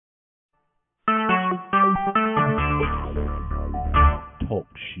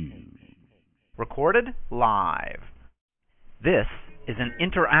Shoe. Recorded live. This is an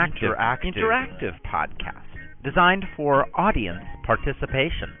interactive podcast designed for audience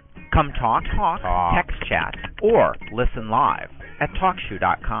participation. Come talk, text chat, or listen live at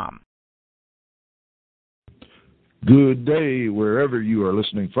TalkShoe.com. Good day, wherever you are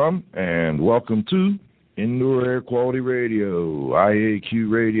listening from, and welcome to Indoor Air Quality Radio,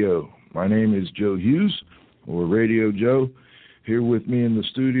 IAQ Radio. My name is Joe Hughes, or Radio Joe. Here with me in the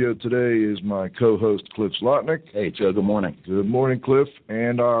studio today is my co-host, Cliff Zlotnick. Hey, Joe, good morning. Good morning, Cliff.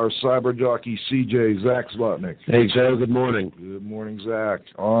 And our cyber jockey, CJ, Zach Zlotnick. Hey, Joe, good morning. Good morning, Zach.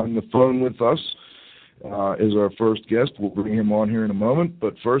 On the phone with us is our first guest. We'll bring him on here in a moment.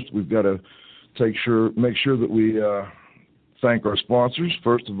 But first, we've got to make sure that we thank our sponsors.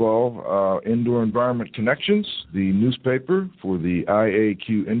 First of all, Indoor Environment Connections, the newspaper for the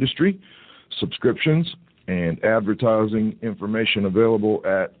IAQ industry, subscriptions, and advertising information available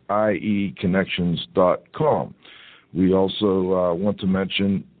at ieconnections.com. We also want to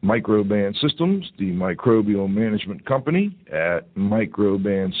mention Microban Systems, the microbial management company, at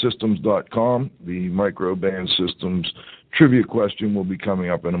microbansystems.com. The Microban Systems trivia question will be coming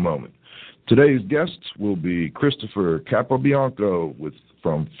up in a moment. Today's guests will be Christopher Capobianco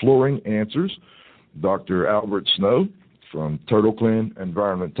from Flooring Answers, Dr. Albert Snow from Turtle Clan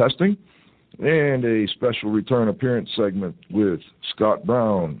Environment Testing, and a special return appearance segment with Scott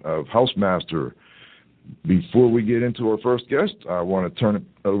Brown of Housemaster. Before we get into our first guest, I want to turn it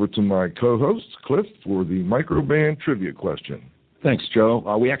over to my co-host, Cliff, for the Microban trivia question. Thanks, Joe.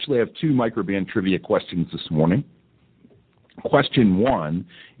 We actually have two Microban trivia questions this morning. Question one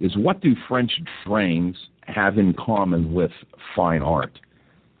is, what do French drains have in common with fine art?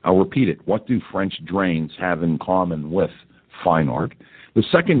 I'll repeat it. What do French drains have in common with fine art? The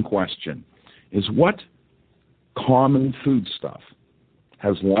second question is, what common foodstuff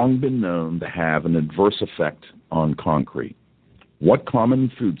has long been known to have an adverse effect on concrete? What common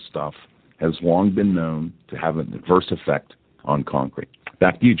foodstuff has long been known to have an adverse effect on concrete?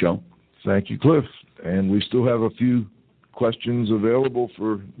 Back to you, Joe. Thank you, Cliff. And we still have a few questions available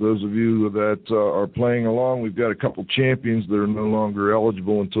for those of you that are playing along. We've got a couple champions that are no longer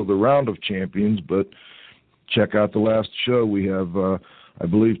eligible until the round of champions, but check out the last show. We have I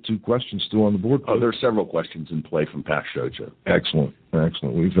believe two questions still on the board. Oh, there are several questions in play from past shows, Joe. Excellent.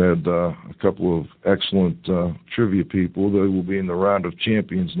 We've had a couple of excellent trivia people. They will be in the round of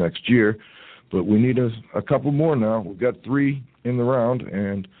champions next year, but we need a couple more now. We've got three in the round,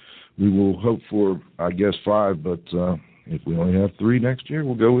 and we will hope for, I guess, five, but if we only have three next year,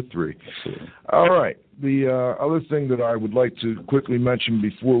 we'll go with three. Absolutely. All right. The other thing that I would like to quickly mention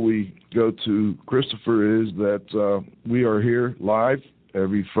before we go to Christopher is that we are here live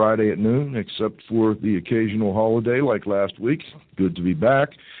every Friday at noon, except for the occasional holiday like last week. Good to be back.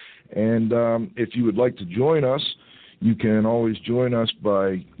 And if you would like to join us, you can always join us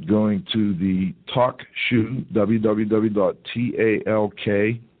by going to the TalkShoe,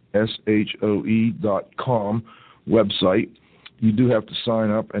 www.talkshoe.com website. You do have to sign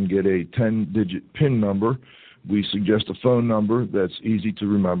up and get a 10-digit PIN number. We suggest a phone number that's easy to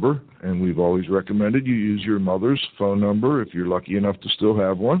remember, and we've always recommended you use your mother's phone number if you're lucky enough to still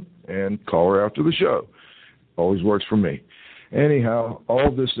have one, and call her after the show. Always works for me. Anyhow,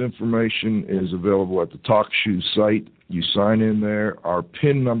 all this information is available at the TalkShoe site. You sign in there. Our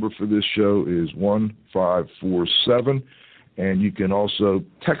PIN number for this show is 1547, and you can also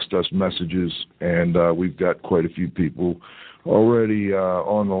text us messages, and we've got quite a few people already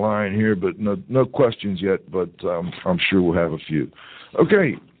on the line here, but no questions yet, but I'm sure we'll have a few.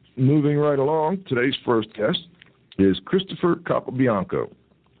 Okay, moving right along, today's first guest is Christopher Capobianco,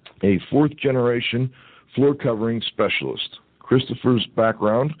 a fourth-generation floor covering specialist. Christopher's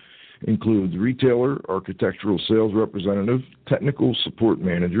background includes retailer, architectural sales representative, technical support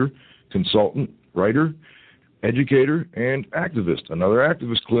manager, consultant, writer, educator, and activist. Another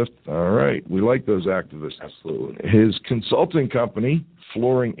activist, Cliff. All right. We like those activists. Absolutely. His consulting company,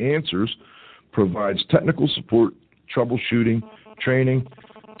 Flooring Answers, provides technical support, troubleshooting, training,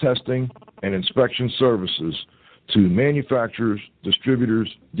 testing, and inspection services to manufacturers, distributors,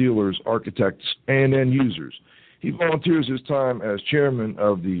 dealers, architects, and end users. He volunteers his time as chairman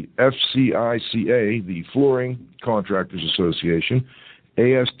of the FCICA, the Flooring Contractors Association,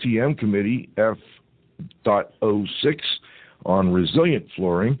 ASTM Committee, F.06 on resilient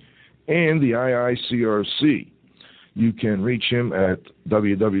flooring, and the IICRC. You can reach him at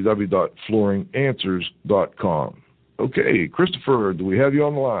www.flooringanswers.com. Okay, Christopher, do we have you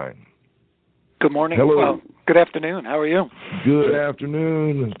on the line? Good morning. Hello. Well, good afternoon. How are you? Good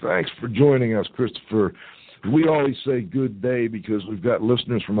afternoon, and thanks for joining us, Christopher. We always say good day because we've got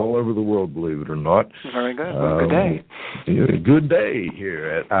listeners from all over the world, believe it or not. Very good. Good day. Good day here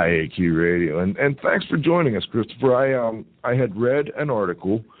at IAQ Radio. And thanks for joining us, Christopher. I had read an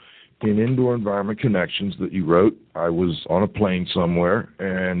article in Indoor Environment Connections that you wrote. I was on a plane somewhere,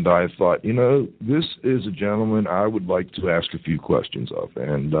 and I thought, this is a gentleman I would like to ask a few questions of.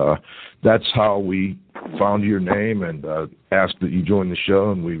 And that's how we found your name and asked that you join the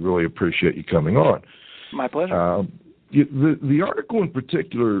show, and we really appreciate you coming on. My pleasure. The article in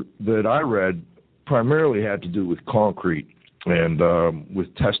particular that I read primarily had to do with concrete and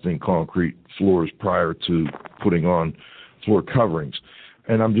with testing concrete floors prior to putting on floor coverings.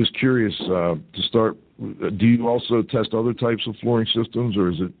 And I'm just curious, to start, do you also test other types of flooring systems, or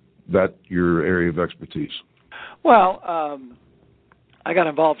is it that your area of expertise? Well, I got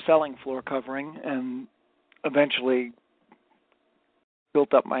involved selling floor covering and eventually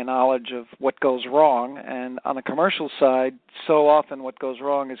built up my knowledge of what goes wrong. And on the commercial side, so often what goes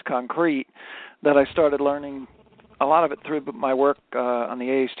wrong is concrete that I started learning a lot of it through my work on the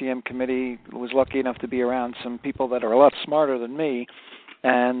ASTM committee. Was lucky enough to be around some people that are a lot smarter than me,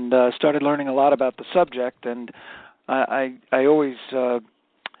 and started learning a lot about the subject. And I always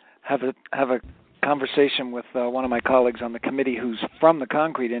have a conversation with one of my colleagues on the committee who's from the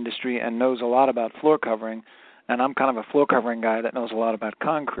concrete industry and knows a lot about floor covering, and I'm kind of a floor covering guy that knows a lot about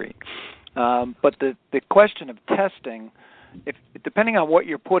concrete. But the question of testing, depending on what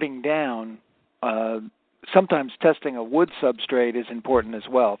you're putting down, sometimes testing a wood substrate is important as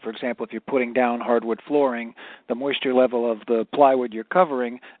well. For example, if you're putting down hardwood flooring, the moisture level of the plywood you're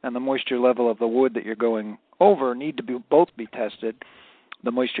covering and the moisture level of the wood that you're going over need to both be tested,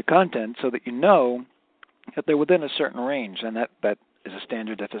 the moisture content, so that you know that they're within a certain range, and that is a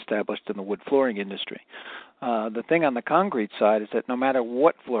standard that's established in the wood flooring industry. The thing on the concrete side is that no matter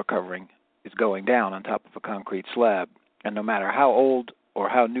what floor covering is going down on top of a concrete slab, and no matter how old or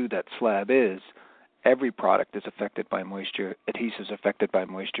how new that slab is, every product is affected by moisture, adhesives affected by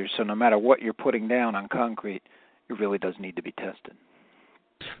moisture. So no matter what you're putting down on concrete, it really does need to be tested.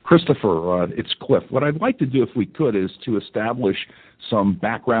 Christopher, it's Cliff. What I'd like to do, if we could, is to establish some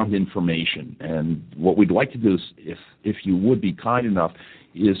background information. And what we'd like to do is, if you would be kind enough,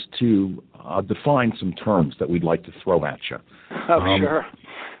 is to define some terms that we'd like to throw at you. Oh, sure.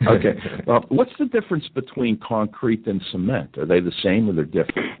 Okay. What's the difference between concrete and cement? Are they the same or they're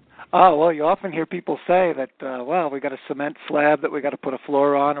different? Oh, well, you often hear people say that, we got a cement slab that we got to put a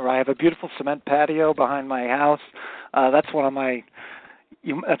floor on, or I have a beautiful cement patio behind my house. That's one of my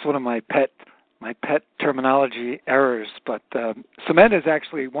pet terminology errors. But cement is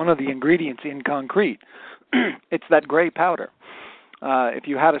actually one of the ingredients in concrete. It's that gray powder. If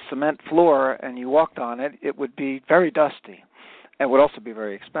you had a cement floor and you walked on it, it would be very dusty. It would also be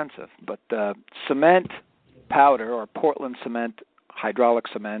very expensive. But cement powder, or Portland cement, hydraulic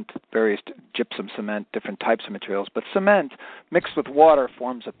cement, various gypsum cement, different types of materials. But cement mixed with water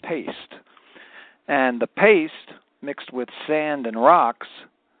forms a paste. And the paste mixed with sand and rocks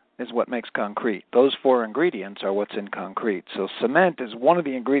is what makes concrete. Those four ingredients are what's in concrete. So cement is one of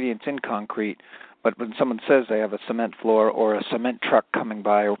the ingredients in concrete, but when someone says they have a cement floor or a cement truck coming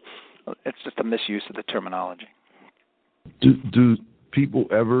by, it's just a misuse of the terminology. Do people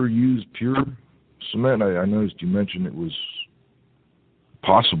ever use pure cement? I noticed you mentioned it was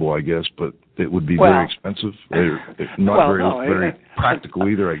possible, I guess, but it would be very expensive. Very practical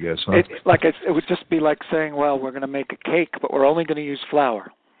either, I guess. Huh? It would just be like saying, well, we're going to make a cake, but we're only going to use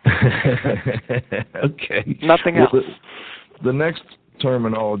flour. Okay. Nothing else. The next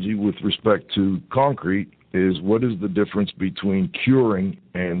terminology with respect to concrete is, what is the difference between curing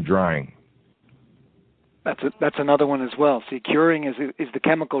and drying? That's another one as well. See, curing is the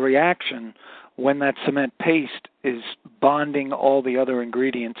chemical reaction when that cement paste is bonding all the other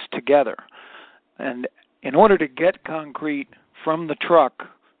ingredients together. And in order to get concrete from the truck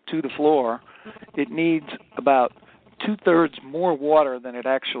to the floor, it needs about 2/3 more water than it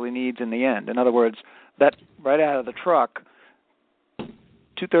actually needs in the end. In other words, that right out of the truck,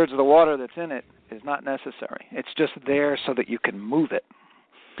 2/3 of the water that's in it is not necessary. It's just there so that you can move it.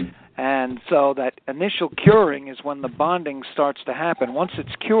 And so that initial curing is when the bonding starts to happen. Once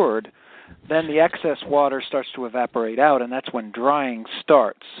it's cured, then the excess water starts to evaporate out, and that's when drying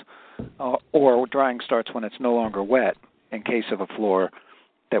starts, or drying starts when it's no longer wet, in case of a floor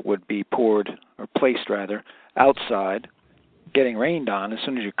that would be poured, or placed rather, outside, getting rained on. As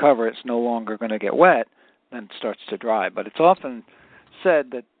soon as you cover it, it's no longer going to get wet, then it starts to dry. But it's often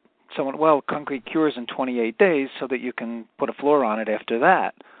said that concrete cures in 28 days so that you can put a floor on it after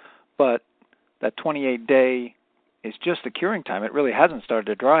that. But that 28-day is just the curing time. It really hasn't started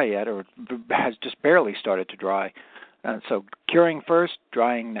to dry yet, or has just barely started to dry. So curing first,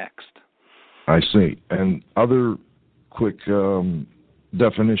 drying next. I see. And other quick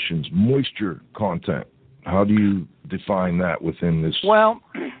definitions, moisture content. How do you define that within this? Well,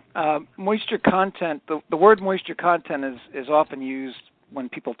 moisture content, the word moisture content is often used when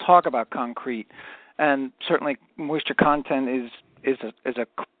people talk about concrete, and certainly moisture content is a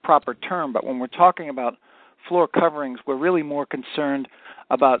proper term, but when we're talking about floor coverings, we're really more concerned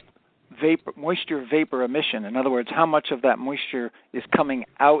about moisture vapor emission. In other words, how much of that moisture is coming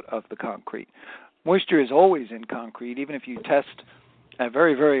out of the concrete. Moisture is always in concrete. Even if you test a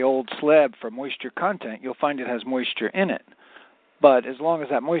very, very old slab for moisture content, you'll find it has moisture in it. But as long as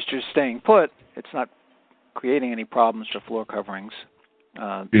that moisture is staying put, it's not creating any problems for floor coverings.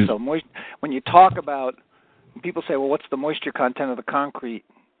 So when you talk about, people say, well, what's the moisture content of the concrete?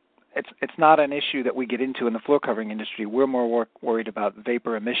 It's not an issue that we get into in the floor covering industry. We're more worried about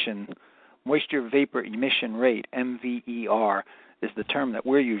vapor emission. Moisture vapor emission rate, MVER, is the term that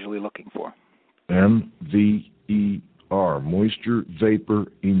we're usually looking for. MVER, moisture vapor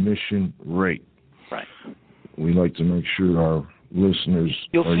emission rate. Right. We like to make sure our listeners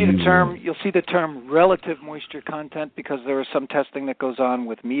You'll see the term relative moisture content, because there is some testing that goes on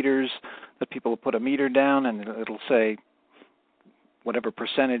with meters, that people will put a meter down and it'll say whatever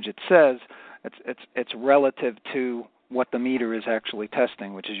percentage it says. It's relative to what the meter is actually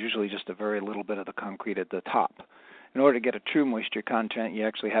testing, which is usually just a very little bit of the concrete at the top. In order to get a true moisture content, you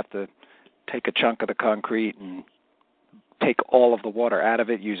actually have to take a chunk of the concrete and take all of the water out of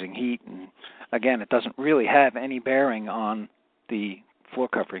it using heat. And again, it doesn't really have any bearing on the floor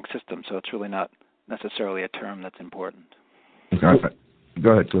covering system, so it's really not necessarily a term that's important. Okay.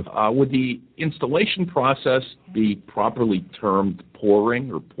 Go ahead, Cliff. Would the installation process be properly termed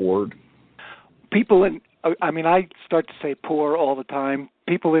pouring or poured? I start to say pour all the time.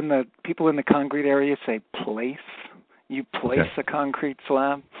 People in the concrete area say place. You place a concrete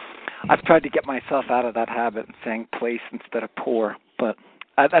slab. I've tried to get myself out of that habit and saying place instead of pour, but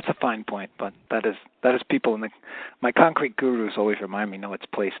that's a fine point. But that is people in my concrete gurus always remind me, no, it's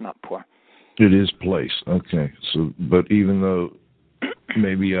place, not pour. It is place. Okay. So, but even though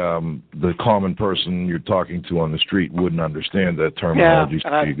maybe the common person you're talking to on the street wouldn't understand that terminology,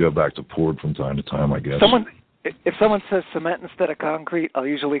 so you go back to poured from time to time, I guess. If someone says cement instead of concrete, I'll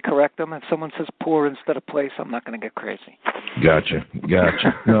usually correct them. If someone says pour instead of place, I'm not going to get crazy. Gotcha.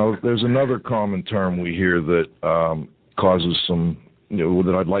 Now, there's another common term we hear that causes some,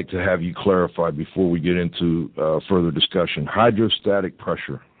 that I'd like to have you clarify before we get into further discussion. Hydrostatic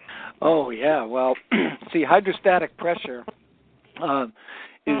pressure. Oh, yeah. Well, see, hydrostatic pressure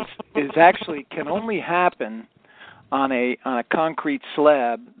is actually can only happen on a concrete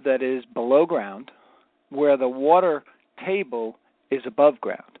slab that is below ground, where the water table is above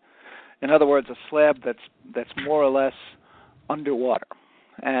ground. In other words, a slab that's more or less underwater.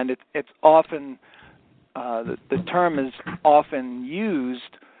 And it's often the term is often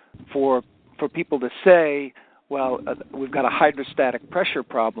used for people to say, well, we've got a hydrostatic pressure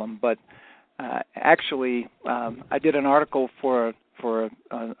problem, but actually, I did an article for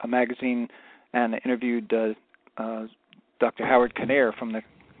a magazine and interviewed Dr. Howard Kinnear from the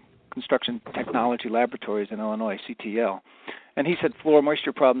Construction Technology Laboratories in Illinois, CTL. And he said floor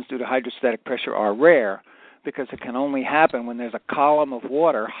moisture problems due to hydrostatic pressure are rare because it can only happen when there's a column of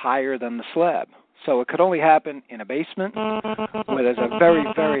water higher than the slab. So it could only happen in a basement where there's a very,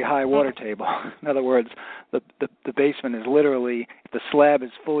 very high water table. In other words, the basement is literally, if the slab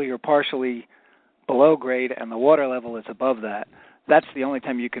is fully or partially below grade and the water level is above that, that's the only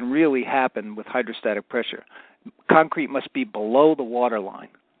time you can really happen with hydrostatic pressure. Concrete must be below the water line,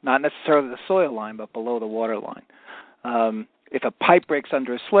 not necessarily the soil line, but below the water line. If a pipe breaks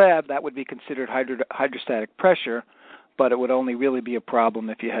under a slab, that would be considered hydrostatic pressure, but it would only really be a problem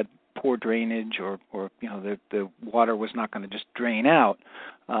if you had poor drainage or the water was not going to just drain out.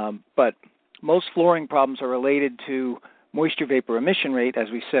 But most flooring problems are related to moisture vapor emission rate, as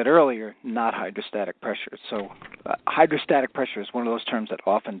we said earlier, not hydrostatic pressure. So hydrostatic pressure is one of those terms that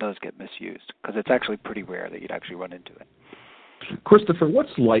often does get misused because it's actually pretty rare that you'd actually run into it. Christopher,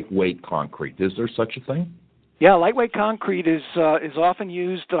 what's lightweight concrete? Is there such a thing? Yeah, lightweight concrete is often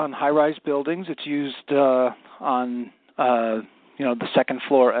used on high-rise buildings. It's used on the second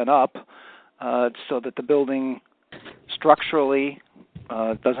floor and up, so that the building structurally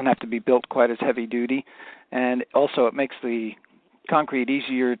doesn't have to be built quite as heavy duty, and also it makes the concrete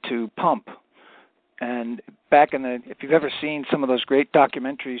easier to pump. And if you've ever seen some of those great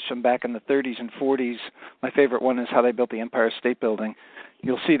documentaries from back in the 30s and 40s, my favorite one is how they built the Empire State Building.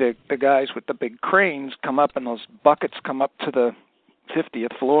 you'll see the guys with the big cranes come up, and those buckets come up to the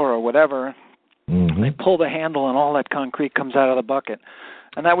 50th floor or whatever. Mm-hmm. They pull the handle, and all that concrete comes out of the bucket.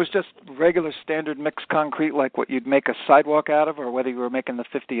 And that was just regular standard mixed concrete like what you'd make a sidewalk out of, or whether you were making the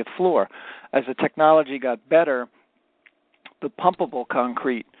 50th floor. As the technology got better, the pumpable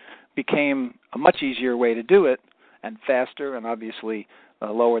concrete became a much easier way to do it, and faster, and obviously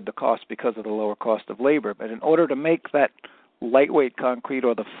lowered the cost because of the lower cost of labor. But in order to make that lightweight concrete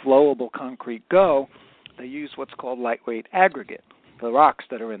or the flowable concrete go, they use what's called lightweight aggregate, the rocks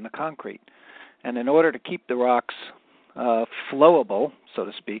that are in the concrete. And in order to keep the rocks flowable, so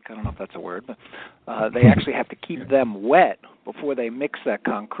to speak, I don't know if that's a word, but they actually have to keep them wet before they mix that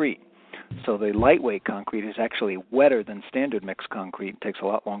concrete. So the lightweight concrete is actually wetter than standard mixed concrete. It takes a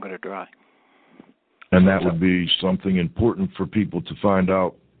lot longer to dry. And that would be something important for people to find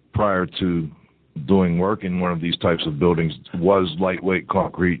out prior to doing work in one of these types of buildings. Was lightweight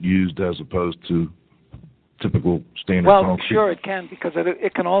concrete used as opposed to typical standard concrete? Well, sure it can, because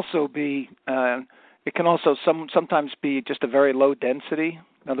it can also be sometimes be just a very low density.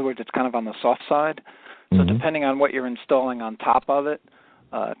 In other words, it's kind of on the soft side. So Mm-hmm. depending on what you're installing on top of it,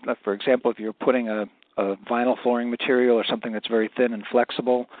 for example, if you're putting a vinyl flooring material or something that's very thin and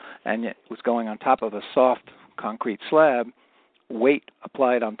flexible, and it was going on top of a soft concrete slab, weight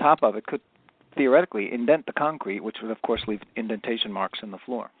applied on top of it could theoretically indent the concrete, which would, of course, leave indentation marks in the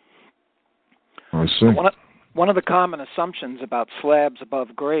floor. I see. One of the common assumptions about slabs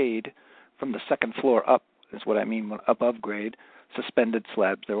above grade from the second floor up is what I mean above grade, suspended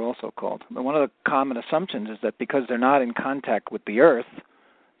slabs they're also called. But one of the common assumptions is that because they're not in contact with the earth,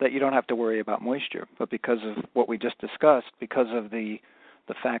 that you don't have to worry about moisture. But because of what we just discussed, because of the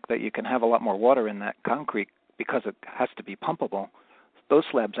fact that you can have a lot more water in that concrete because it has to be pumpable, those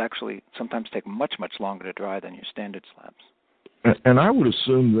slabs actually sometimes take much, much longer to dry than your standard slabs. And I would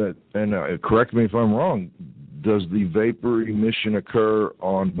assume that, and correct me if I'm wrong, does the vapor emission occur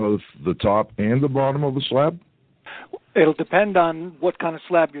on both the top and the bottom of the slab? It'll depend on what kind of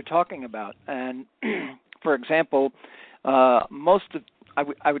slab you're talking about. And, for example,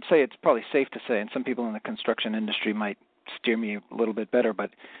 I would say it's probably safe to say, and some people in the construction industry might steer me a little bit better, but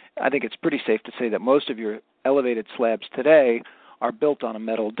I think it's pretty safe to say that most of your elevated slabs today are built on a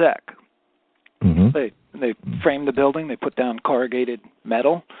metal deck. Mm-hmm. They frame the building, they put down corrugated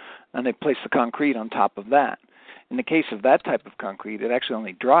metal, and they place the concrete on top of that. In the case of that type of concrete, it actually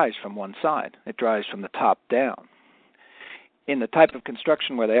only dries from one side. It dries from the top down. In the type of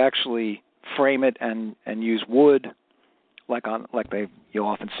construction where they actually frame it and use wood, you'll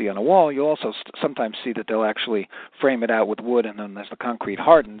often see on a wall, you'll also sometimes see that they'll actually frame it out with wood, and then as the concrete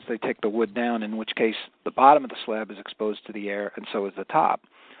hardens, they take the wood down, in which case the bottom of the slab is exposed to the air, and so is the top.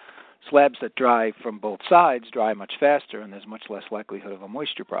 Slabs that dry from both sides dry much faster, and there's much less likelihood of a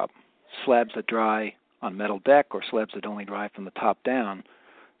moisture problem. Slabs that dry on metal deck or slabs that only dry from the top down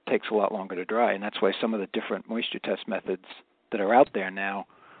takes a lot longer to dry, and that's why some of the different moisture test methods that are out there now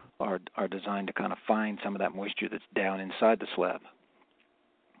are designed to kind of find some of that moisture that's down inside the slab.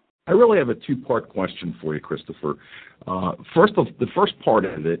 I really have a two-part question for you, Christopher. The first part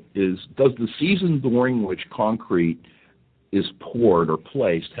of it is, does the season during which concrete is poured or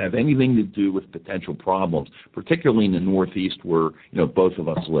placed have anything to do with potential problems, particularly in the Northeast where both of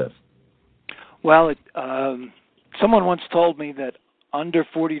us live? Well, someone once told me that under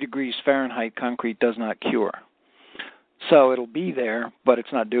 40 degrees Fahrenheit, concrete does not cure. So it'll be there, but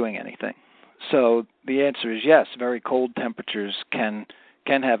it's not doing anything. So the answer is yes, very cold temperatures can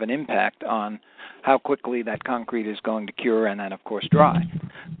have an impact on how quickly that concrete is going to cure and then, of course, dry.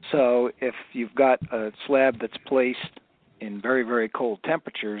 So if you've got a slab that's placed in very, very cold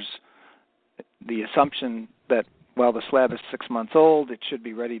temperatures, the assumption that, well, the slab is 6 months old, it should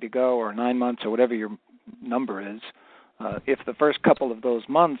be ready to go, or 9 months, or whatever your number is. If the first couple of those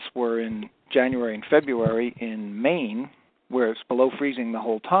months were in January and February in Maine, where it's below freezing the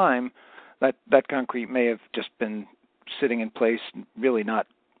whole time, that concrete may have just been sitting in place, really not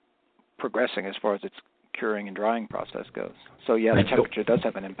progressing as far as its curing and drying process goes. So, yeah, the temperature does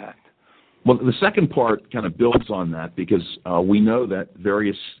have an impact. Well, the second part kind of builds on that because we know that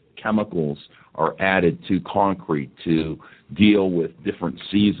various chemicals are added to concrete to deal with different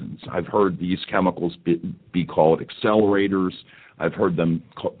seasons. I've heard these chemicals be called accelerators. I've heard them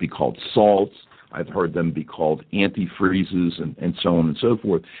be called salts. I've heard them be called antifreezes and so on and so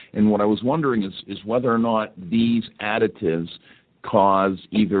forth. And what I was wondering is whether or not these additives cause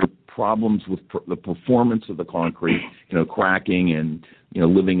either problems with the performance of the concrete, cracking and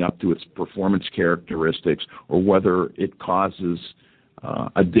living up to its performance characteristics, or whether it causes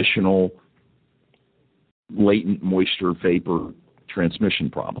additional latent moisture vapor transmission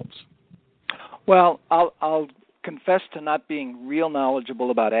problems? Well, I'll confess to not being real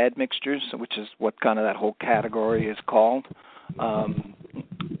knowledgeable about admixtures, which is what kind of that whole category is called.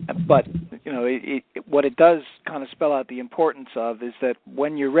 But what it does kind of spell out the importance of is that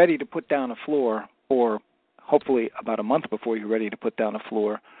when you're ready to put down a floor, or hopefully about a month before you're ready to put down a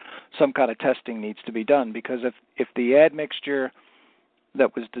floor, some kind of testing needs to be done, because if the admixture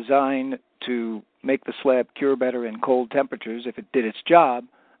that was designed to make the slab cure better in cold temperatures, if it did its job,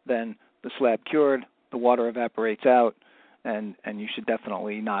 then the slab cured, the water evaporates out, and you should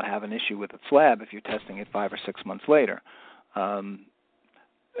definitely not have an issue with the slab if you're testing it 5 or 6 months later.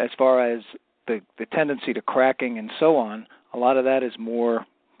 As far as the tendency to cracking and so on, a lot of that is more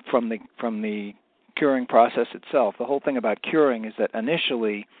from the curing process itself. The whole thing about curing is that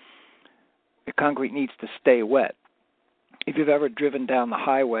initially the concrete needs to stay wet. If you've ever driven down the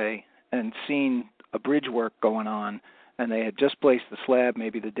highway and seen a bridge work going on, and they had just placed the slab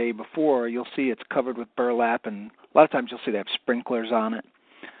maybe the day before, you'll see it's covered with burlap, and a lot of times you'll see they have sprinklers on it.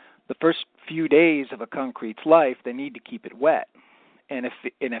 The first few days of a concrete's life, they need to keep it wet. And if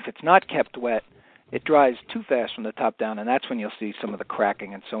it's not kept wet, it dries too fast from the top down, and that's when you'll see some of the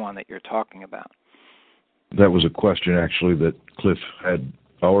cracking and so on that you're talking about. That was a question, actually, that Cliff had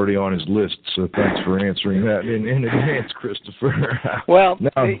already on his list, so thanks for answering that in advance, Christopher. Well,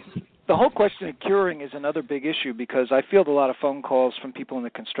 the whole question of curing is another big issue, because I field a lot of phone calls from people in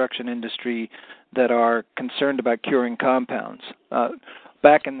the construction industry that are concerned about curing compounds.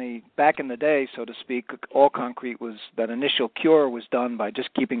 Back in the day, so to speak, all concrete that initial cure was done by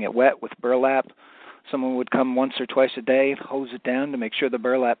just keeping it wet with burlap. Someone would come once or twice a day, hose it down to make sure the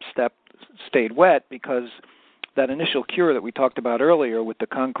burlap stayed wet, because that initial cure that we talked about earlier with the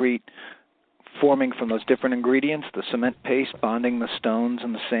concrete forming from those different ingredients, the cement paste bonding the stones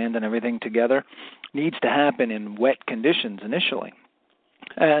and the sand and everything together, needs to happen in wet conditions initially.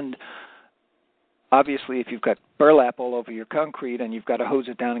 And obviously, if you've got burlap all over your concrete and you've got to hose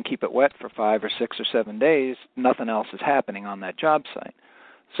it down and keep it wet for 5 or 6 or 7 days, nothing else is happening on that job site.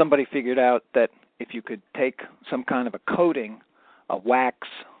 Somebody figured out that if you could take some kind of a coating, a wax,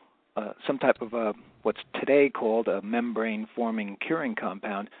 some type of what's today called a membrane-forming curing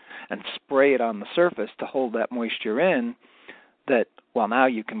compound, and spray it on the surface to hold that moisture in, that, well, now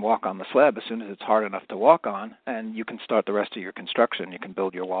you can walk on the slab as soon as it's hard enough to walk on, and you can start the rest of your construction. You can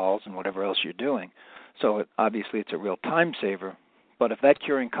build your walls and whatever else you're doing. So obviously it's a real time saver. But if that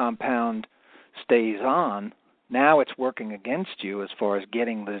curing compound stays on, now it's working against you as far as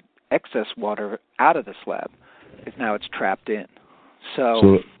getting the excess water out of the slab. Now it's trapped in.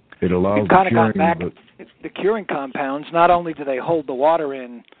 So it allows you've kind of gone back. The curing compounds, not only do they hold the water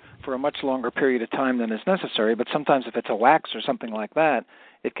in for a much longer period of time than is necessary, but sometimes if it's a wax or something like that,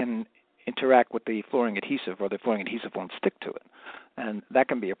 it can interact with the flooring adhesive, or the flooring adhesive won't stick to it. And that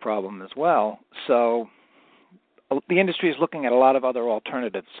can be a problem as well. So the industry is looking at a lot of other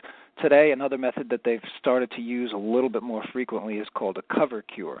alternatives. Today, another method that they've started to use a little bit more frequently is called a cover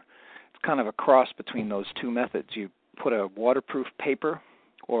cure. It's kind of a cross between those two methods. You put a waterproof paper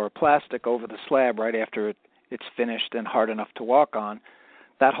or a plastic over the slab right after it's finished and hard enough to walk on.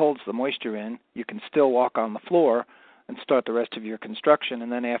 That holds the moisture in. You can still walk on the floor and start the rest of your construction,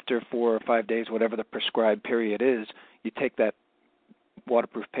 and then after 4 or 5 days, whatever the prescribed period is, you take that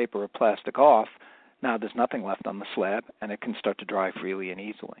waterproof paper or plastic off. Now there's nothing left on the slab, and it can start to dry freely and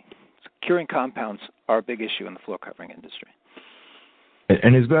easily. So curing compounds are a big issue in the floor covering industry.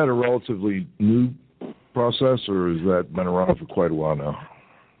 And is that a relatively new process, or has that been around for quite a while now?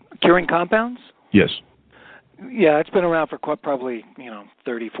 Curing compounds? Yes. Yeah, it's been around for probably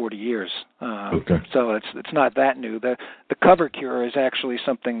 30, 40 years. Okay. So it's not that new. The cover cure is actually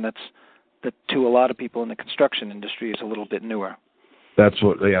something that to a lot of people in the construction industry is a little bit newer. That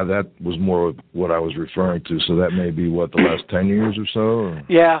was more of what I was referring to. So that may be the last 10 years or so. Or?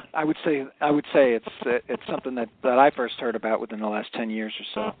 Yeah, I would say it's something that I first heard about within the last 10 years or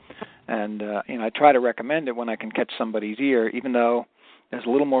so, and I try to recommend it when I can catch somebody's ear, even though there's a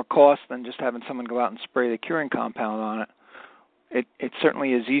little more cost than just having someone go out and spray the curing compound on it. It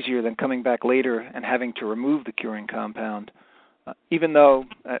certainly is easier than coming back later and having to remove the curing compound. Even though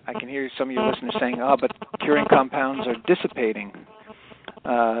I can hear some of your listeners saying, but curing compounds are dissipating.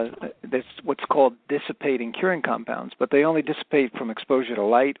 There's what's called dissipating curing compounds, but they only dissipate from exposure to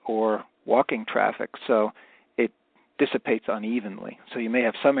light or walking traffic, so it dissipates unevenly. So you may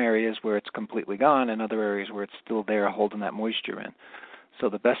have some areas where it's completely gone and other areas where it's still there holding that moisture in. So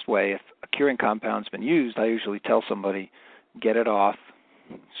the best way, if a curing compound's been used, I usually tell somebody, get it off,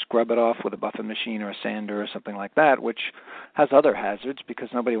 scrub it off with a buffing machine or a sander or something like that, which has other hazards because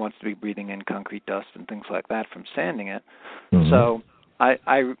nobody wants to be breathing in concrete dust and things like that from sanding it. Mm-hmm. So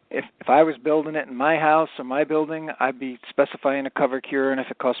if I was building it in my house or my building, I'd be specifying a cover cure, and if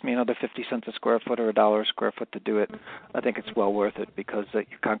it costs me another 50 cents a square foot or $1 a square foot to do it, I think it's well worth it because your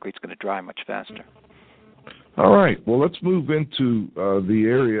concrete's going to dry much faster. All right. Well, let's move into the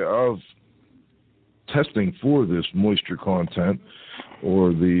area of testing for this moisture content,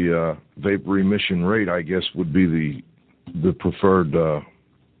 or the vapor emission rate, I guess, would be the preferred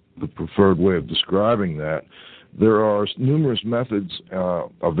way of describing that. There are numerous methods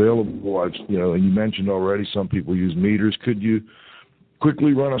available. You mentioned already some people use meters. Could you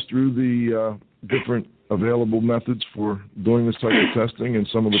quickly run us through the different available methods for doing this type of testing and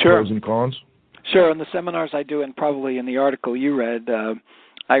some of the pros and cons? Sure. In the seminars I do, and probably in the article you read,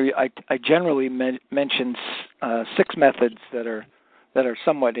 I generally mention 6 methods that are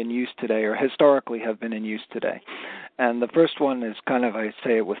somewhat in use today, or historically have been in use today. And the first one is kind of, I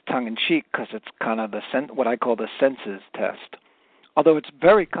say it with tongue-in-cheek, because it's kind of what I call the senses test. Although it's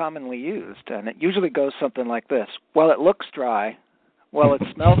very commonly used, and it usually goes something like this: well, it looks dry, well, it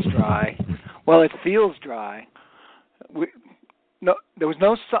smells dry, well, it feels dry. There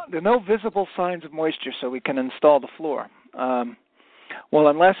are no visible signs of moisture, so we can install the floor. Well,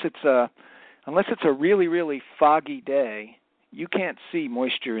 unless it's a really, really foggy day, you can't see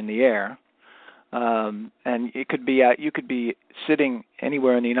moisture in the air, and you could be sitting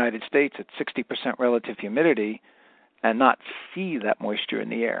anywhere in the United States at 60% relative humidity and not see that moisture in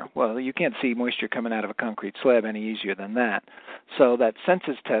the air. Well, you can't see moisture coming out of a concrete slab any easier than that. So that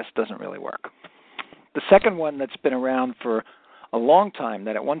senses test doesn't really work. The second one that's been around for a long time,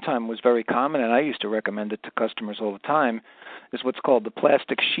 that at one time was very common, and I used to recommend it to customers all the time, is what's called the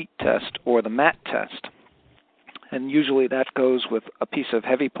plastic sheet test, or the mat test. And usually that goes with a piece of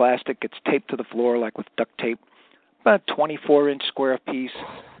heavy plastic, gets taped to the floor like with duct tape, about a 24-inch square piece,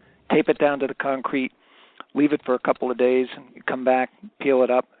 tape it down to the concrete, leave it for a couple of days, and you come back, peel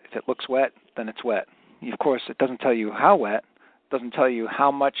it up. If it looks wet, then it's wet. Of course, it doesn't tell you how wet, doesn't tell you how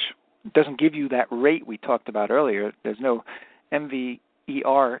much, it doesn't give you that rate we talked about earlier. There's no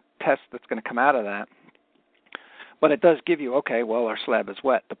MVER test that's going to come out of that. But it does give you, okay, well, our slab is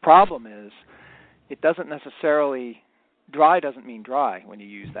wet. The problem is it doesn't necessarily, dry doesn't mean dry when you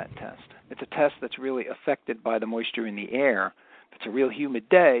use that test. It's a test that's really affected by the moisture in the air. If it's a real humid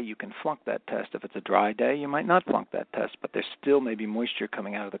day, you can flunk that test. If it's a dry day, you might not flunk that test, but there still may be moisture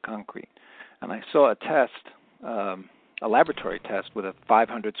coming out of the concrete. And I saw a test, a laboratory test with a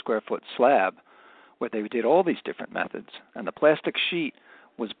 500 square foot slab where they did all these different methods, and the plastic sheet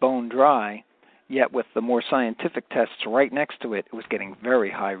was bone dry, yet with the more scientific tests right next to it, it was getting very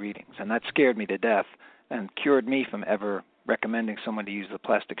high readings, and that scared me to death and cured me from ever recommending someone to use the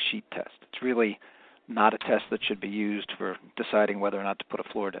plastic sheet test. It's really not a test that should be used for deciding whether or not to put a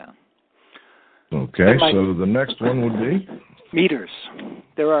floor down. Okay, so the next one would be? Meters.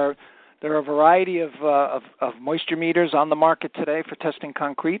 There are a variety of moisture meters on the market today for testing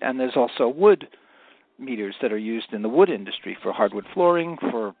concrete, and there's also wood meters that are used in the wood industry for hardwood flooring,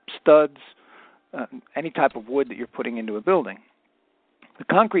 for studs, any type of wood that you're putting into a building. The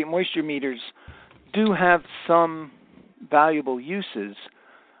concrete moisture meters do have some valuable uses.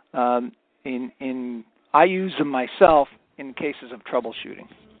 I use them myself in cases of troubleshooting.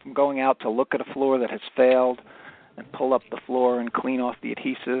 I'm going out to look at a floor that has failed and pull up the floor and clean off the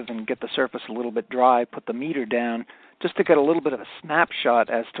adhesive and get the surface a little bit dry, put the meter down just to get a little bit of a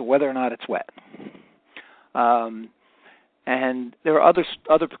snapshot as to whether or not it's wet. And there are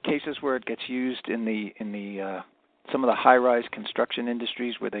other cases where it gets used in the some of the high-rise construction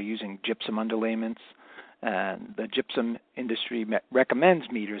industries where they're using gypsum underlayments, and the gypsum industry recommends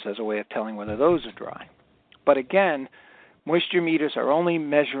meters as a way of telling whether those are dry. But again, moisture meters are only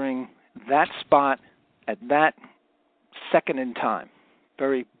measuring that spot at that second in time,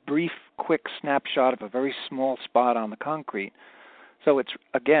 very brief, quick snapshot of a very small spot on the concrete. So it's,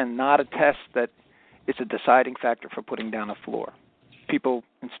 again, not a test that is a deciding factor for putting down a floor.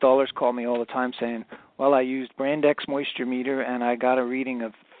 Installers call me all the time saying, well, I used Brand X moisture meter and I got a reading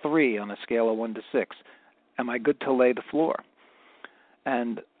of 3 on a scale of 1 to 6. Am I good to lay the floor?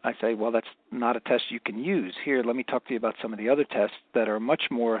 And I say, well, that's not a test you can use. Here, let me talk to you about some of the other tests that are much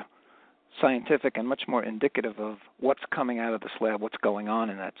more scientific and much more indicative of what's coming out of the slab, what's going on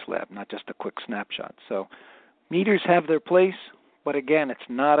in that slab, not just a quick snapshot. So meters have their place, but again, it's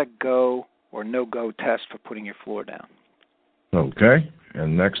not a go or no-go test for putting your floor down. Okay,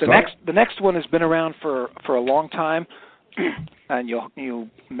 and the next one has been around for a long time, and you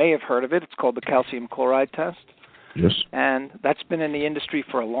may have heard of it. It's called the calcium chloride test. Yes. And that's been in the industry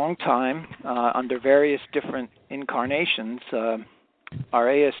for a long time under various different incarnations. Our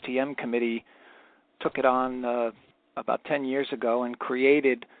ASTM committee took it on about 10 years ago and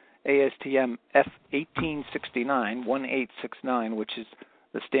created ASTM F1869, which is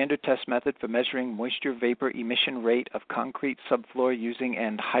the standard test method for measuring moisture vapor emission rate of concrete subfloor using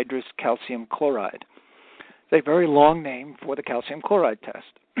anhydrous calcium chloride. It's a very long name for the calcium chloride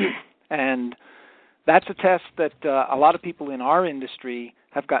test. And that's a test that a lot of people in our industry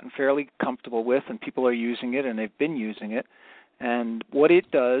have gotten fairly comfortable with, and people are using it, and they've been using it. And what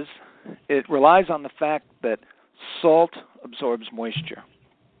it does, it relies on the fact that salt absorbs moisture.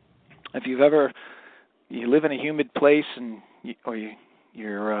 If you live in a humid place and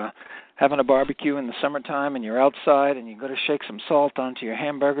you're having a barbecue in the summertime and you're outside and you go to shake some salt onto your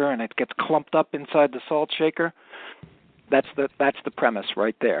hamburger and it gets clumped up inside the salt shaker, that's the premise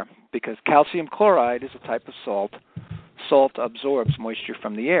right there. Because calcium chloride is a type of salt. Salt absorbs moisture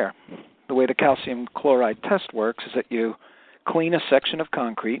from the air. The way the calcium chloride test works is that you clean a section of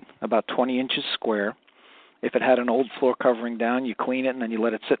concrete about 20 inches square. If it had an old floor covering down, you clean it and then you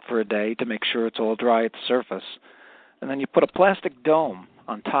let it sit for a day to make sure it's all dry at the surface. And then you put a plastic dome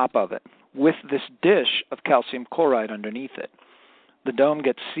on top of it with this dish of calcium chloride underneath it. The dome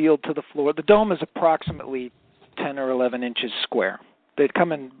gets sealed to the floor. The dome is approximately 10 or 11 inches square. They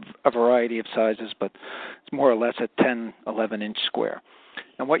come in a variety of sizes, but it's more or less a 10, 11-inch square.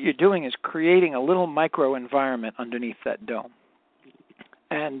 And what you're doing is creating a little microenvironment underneath that dome.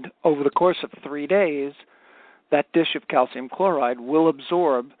 And over the course of 3 days, that dish of calcium chloride will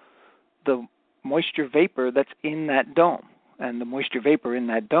absorb the moisture vapor that's in that dome. And the moisture vapor in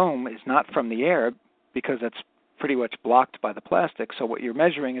that dome is not from the air because that's pretty much blocked by the plastic. So what you're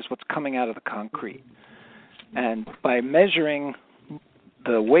measuring is what's coming out of the concrete. And by measuring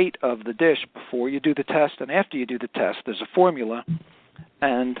the weight of the dish before you do the test and after you do the test, there's a formula,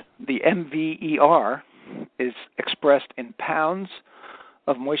 and the MVER is expressed in pounds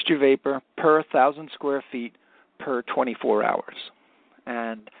of moisture vapor per 1,000 square feet per 24 hours.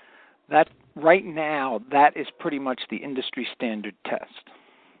 And that right now, that is pretty much the industry standard test.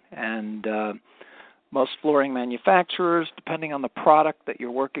 And most flooring manufacturers, depending on the product that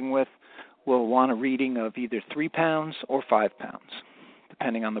you're working with, will want a reading of either 3 pounds or 5 pounds,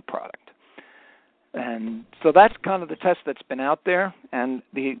 depending on the product. And so that's kind of the test that's been out there. And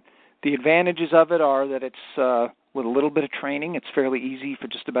the advantages of it are that it's with a little bit of training, it's fairly easy for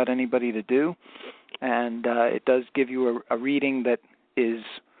just about anybody to do. And it does give you a reading that is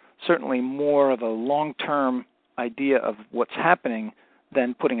certainly more of a long-term idea of what's happening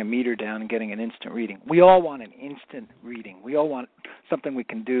than putting a meter down and getting an instant reading. We all want an instant reading. We all want something we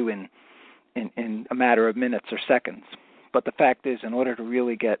can do in a matter of minutes or seconds. But the fact is, in order to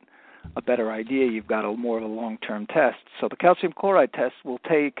really get a better idea, you've got more of a long-term test. So the calcium chloride test will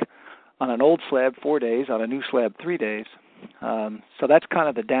take, on an old slab, 4 days, on a new slab, 3 days. So that's kind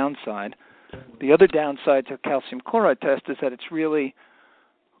of the downside. The other downside to a calcium chloride test is that it's really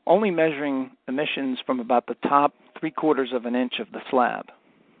only measuring emissions from about the top 3/4 of an inch of the slab.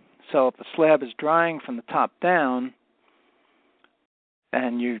 So if the slab is drying from the top down,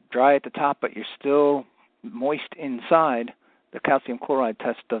 and you dry at the top but you're still moist inside, the calcium chloride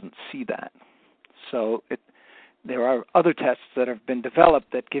test doesn't see that. So there are other tests that have been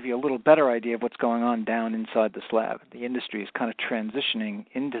developed that give you a little better idea of what's going on down inside the slab. The industry is kind of transitioning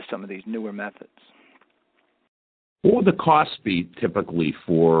into some of these newer methods. What would the cost be typically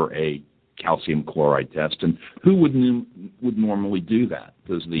for a calcium chloride test, and who would normally do that?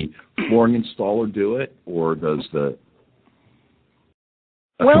 Does the flooring installer do it, or does the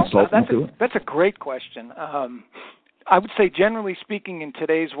consultant do it? That's a great question. I would say, generally speaking, in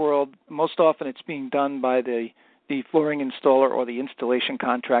today's world, most often it's being done by the flooring installer or the installation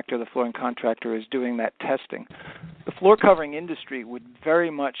contractor. The flooring contractor is doing that testing. The floor covering industry would very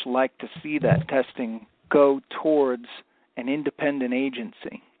much like to see that testing go towards an independent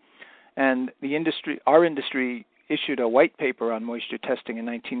agency. And our industry issued a white paper on moisture testing in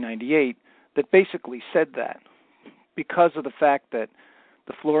 1998 that basically said that, because of the fact that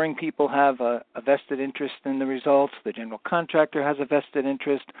the flooring people have a vested interest in the results, the general contractor has a vested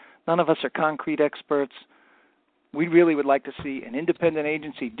interest, none of us are concrete experts. We really would like to see an independent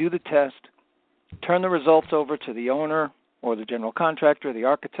agency do the test, turn the results over to the owner or the general contractor or the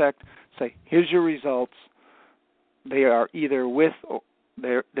architect, say, here's your results. They are either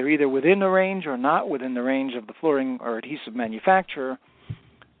they're either within the range or not within the range of the flooring or adhesive manufacturer,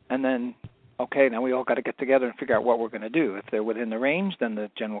 and then, okay, now we all got to get together and figure out what we're going to do. If they're within the range, then the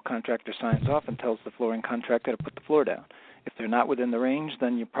general contractor signs off and tells the flooring contractor to put the floor down. If they're not within the range,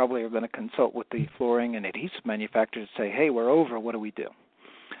 then you probably are going to consult with the flooring and adhesive manufacturers to say, hey, we're over, what do we do?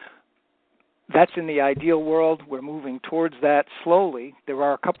 That's in the ideal world. We're moving towards that slowly. There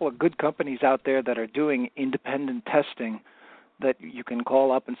are a couple of good companies out there that are doing independent testing that you can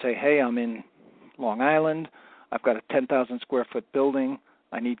call up and say, hey, I'm in Long Island. I've got a 10,000 square foot building.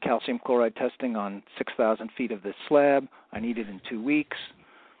 I need calcium chloride testing on 6,000 feet of this slab. I need it in 2 weeks.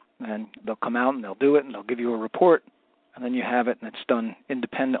 And they'll come out and they'll do it and they'll give you a report, and then you have it and it's done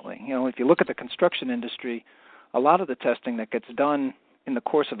independently. You know, if you look at the construction industry, a lot of the testing that gets done in the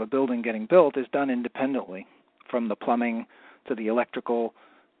course of a building getting built is done independently, from the plumbing to the electrical.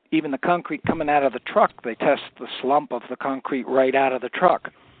 Even the concrete coming out of the truck, they test the slump of the concrete right out of the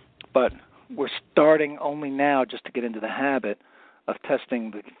truck. But we're starting only now just to get into the habit of testing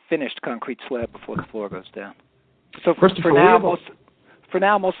the finished concrete slab before the floor goes down. So for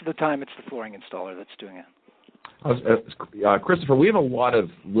now, most of the time, it's the flooring installer that's doing it. Christopher, we have a lot of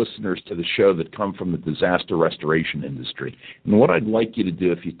listeners to the show that come from the disaster restoration industry. And what I'd like you to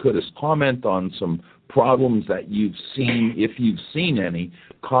do, if you could, is comment on some problems that you've seen, if you've seen any,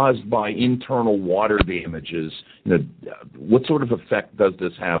 caused by internal water damages. You know, what sort of effect does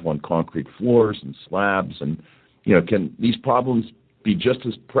this have on concrete floors and slabs? And, you know, can these problems be just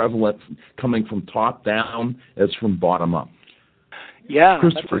as prevalent coming from top down as from bottom up? Yeah.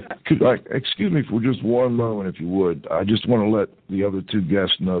 Christopher, excuse me for just one moment, if you would. I just want to let the other two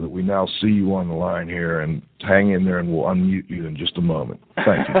guests know that we now see you on the line here, and hang in there, and we'll unmute you in just a moment.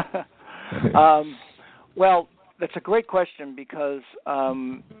 Thank you. Well, that's a great question, because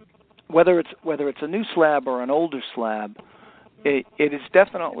whether it's a new slab or an older slab, it is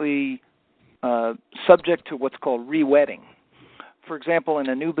definitely subject to what's called re-wetting. For example, in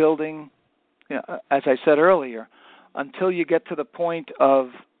a new building, you know, as I said earlier, until you get to the point of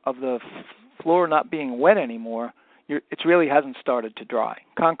the floor not being wet anymore, it really hasn't started to dry.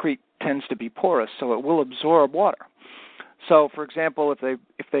 Concrete tends to be porous, so it will absorb water. So, for example,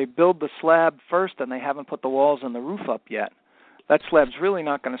 if they build the slab first and they haven't put the walls and the roof up yet, that slab's really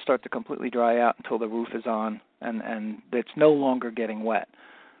not going to start to completely dry out until the roof is on and it's no longer getting wet.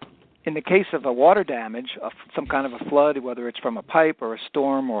 In the case of a water damage, some kind of a flood, whether it's from a pipe or a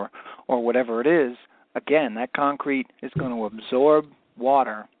storm or whatever it is, again, that concrete is going to absorb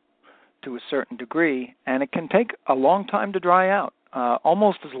water to a certain degree, and it can take a long time to dry out,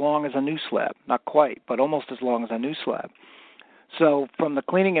 almost as long as a new slab. Not quite, but almost as long as a new slab. So from the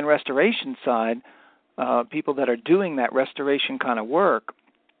cleaning and restoration side, people that are doing that restoration kind of work,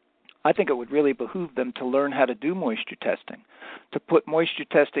 I think it would really behoove them to learn how to do moisture testing, to put moisture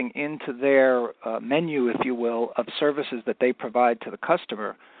testing into their menu, if you will, of services that they provide to the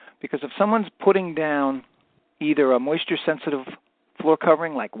customer. Because if someone's putting down either a moisture-sensitive floor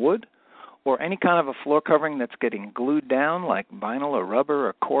covering like wood, or any kind of a floor covering that's getting glued down like vinyl or rubber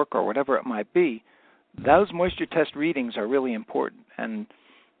or cork or whatever it might be, those moisture test readings are really important. And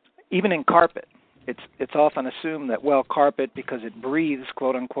even in carpet, it's often assumed that, well, carpet, because it breathes,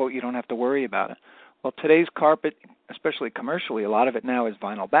 quote-unquote, you don't have to worry about it. Well, today's carpet, especially commercially, a lot of it now is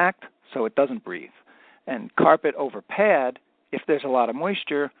vinyl-backed, so it doesn't breathe. And carpet over pad, if there's a lot of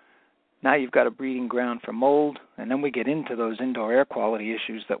moisture, now you've got a breeding ground for mold, and then we get into those indoor air quality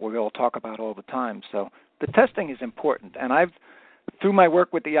issues that we all talk about all the time. So the testing is important, and through my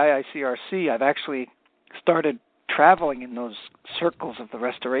work with the IICRC, I've actually started traveling in those circles of the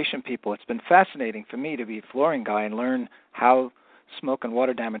restoration people. It's been fascinating for me to be a flooring guy and learn how smoke and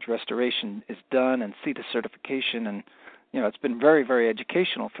water damage restoration is done and see the certification, and it's been very, very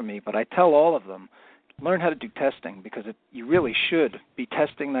educational for me. But I tell all of them, learn how to do testing, because you really should be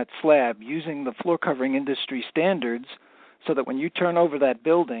testing that slab using the floor covering industry standards, so that when you turn over that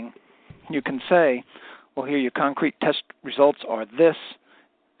building, you can say, well, here, your concrete test results are this,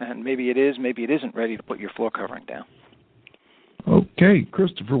 and maybe it is, maybe it isn't ready to put your floor covering down. Okay,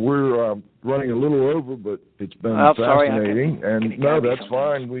 Christopher, we're running a little over, but it's been fascinating. No, that's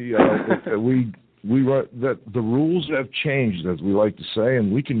fine. We that the rules have changed, as we like to say,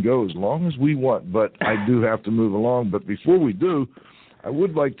 and we can go as long as we want, but I do have to move along. But before we do, I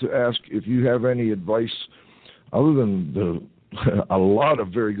would like to ask if you have any advice, other than a lot of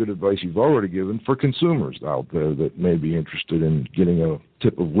very good advice you've already given, for consumers out there that may be interested in getting a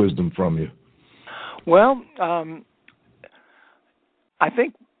tip of wisdom from you. Well, I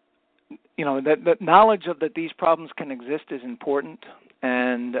think that knowledge of that these problems can exist is important,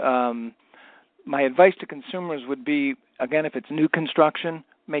 and my advice to consumers would be, again, if it's new construction,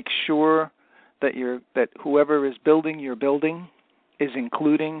 make sure that whoever is building your building is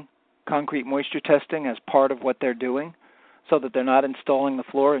including concrete moisture testing as part of what they're doing, so that they're not installing the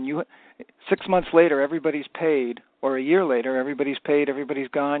floor. And 6 months later, everybody's paid or a year later, everybody's paid, everybody's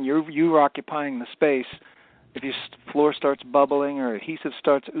gone, you're occupying the space. If your floor starts bubbling or adhesive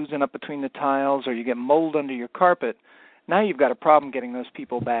starts oozing up between the tiles or you get mold under your carpet, now you've got a problem getting those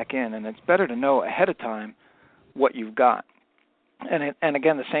people back in, and it's better to know ahead of time what you've got. And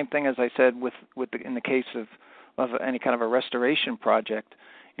again, the same thing as I said in the case of any kind of a restoration project.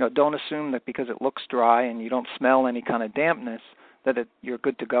 Don't assume that because it looks dry and you don't smell any kind of dampness that you're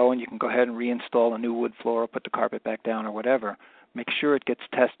good to go and you can go ahead and reinstall a new wood floor or put the carpet back down or whatever. Make sure it gets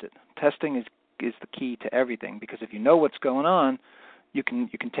tested. Testing is the key to everything, because if you know what's going on, you can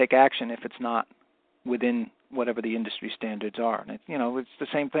take action if it's not within whatever the industry standards are. And it's the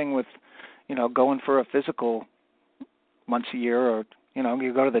same thing with going for a physical once a year, or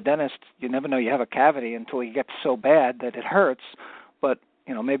you go to the dentist. You never know you have a cavity until you get so bad that it hurts. But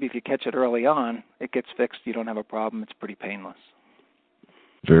maybe if you catch it early on, it gets fixed. You don't have a problem. It's pretty painless.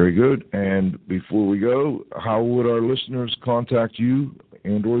 Very good. And before we go, how would our listeners contact you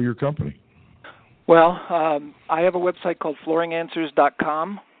and or your company? Well, I have a website called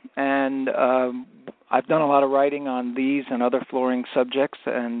flooringanswers.com, and I've done a lot of writing on these and other flooring subjects,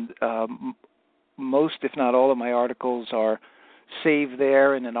 and most, if not all, of my articles are saved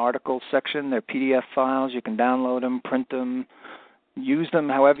there in an article section. They're PDF files. You can download them, print them, use them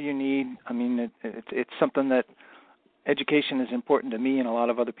however you need. I mean, it's something that education is important to me and a lot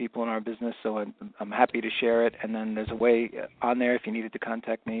of other people in our business, so I'm happy to share it. And then there's a way on there if you needed to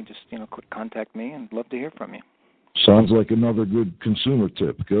contact me, just click contact me, and love to hear from you. Sounds like another good consumer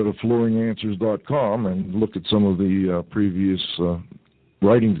tip. Go to flooringanswers.com and look at some of the previous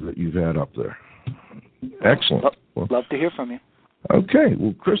writings that you've had up there. Excellent. Love to hear from you. Okay.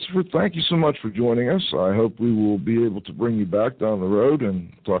 Well, Christopher, thank you so much for joining us. I hope we will be able to bring you back down the road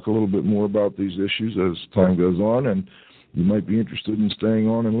and talk a little bit more about these issues as time goes on. And you might be interested in staying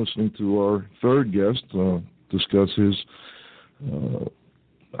on and listening to our third guest discuss his,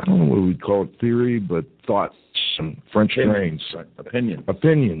 I don't know what we'd call it, theory, but thoughts on French drains.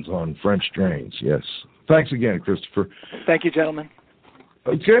 Opinions on French drains, yes. Thanks again, Christopher. Thank you, gentlemen.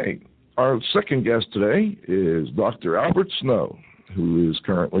 Okay. Our second guest today is Dr. Albert Snow, who is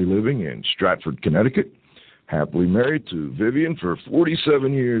currently living in Stratford, Connecticut, happily married to Vivian for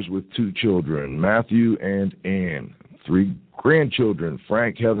 47 years with 2 children, Matthew and Ann, 3 grandchildren,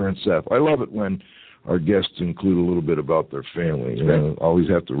 Frank, Heather, and Seth. I love it when our guests include a little bit about their family. Always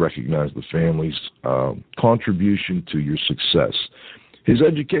have to recognize the family's contribution to your success. His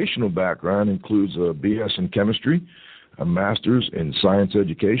educational background includes a B.S. in chemistry, a master's in science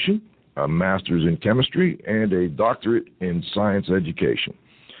education, a master's in chemistry, and a doctorate in science education.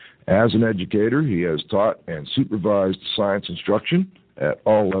 As an educator, he has taught and supervised science instruction at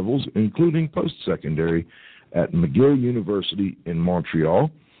all levels, including post-secondary at McGill University in Montreal,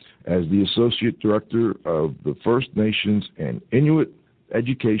 as the Associate Director of the First Nations and Inuit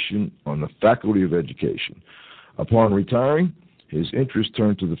Education on the Faculty of Education. Upon retiring, his interest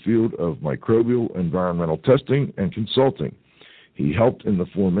turned to the field of microbial environmental testing and consulting. He helped in the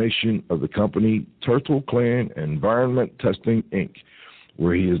formation of the company Turtle Clan Environment Testing, Inc.,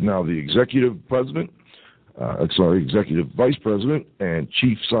 where he is now the executive vice president and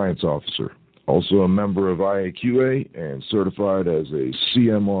chief science officer. Also a member of IAQA and certified as a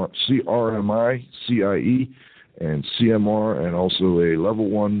CRMI, CIE, and CMR, and also a level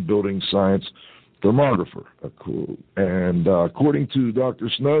 1 building science thermographer. And according to Dr.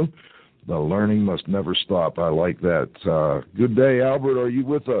 Snow, the learning must never stop. I like that. Good day, Albert. Are you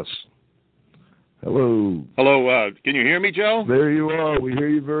with us? Hello. Hello. Can you hear me, Joe? There you are. We hear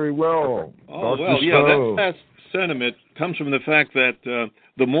you very well. Oh, Dr. well, Snow. that sentiment comes from the fact that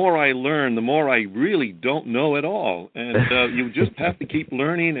the more I learn, the more I really don't know at all. And you just have to keep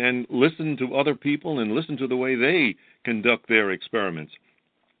learning and listen to other people and listen to the way they conduct their experiments.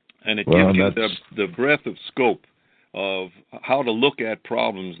 And it gives you the breadth of scope of how to look at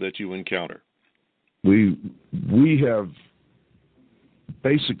problems that you encounter. We have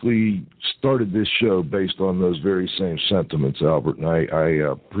basically started this show based on those very same sentiments, Albert, and I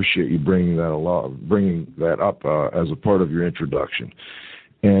appreciate you bringing that up as a part of your introduction.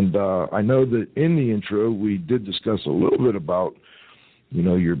 And I know that in the intro we did discuss a little bit about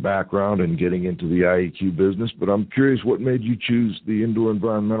your background and getting into the IEQ business, but I'm curious what made you choose the indoor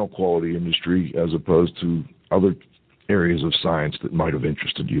environmental quality industry as opposed to other areas of science that might have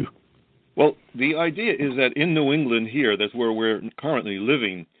interested you. Well, the idea is that in New England here, that's where we're currently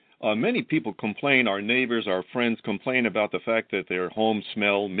living, many people complain, our neighbors, our friends complain about the fact that their homes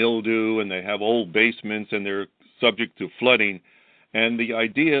smell mildew and they have old basements and they're subject to flooding. And the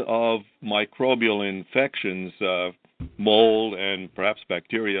idea of microbial infections, mold and perhaps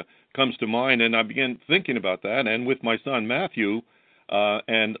bacteria, comes to mind, and I began thinking about that. And with my son Matthew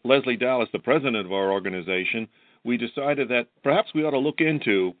and Leslie Dallas, the president of our organization, we decided that perhaps we ought to look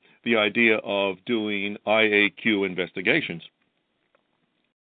into the idea of doing IAQ investigations.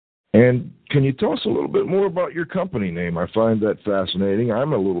 And can you tell us a little bit more about your company name? I find that fascinating.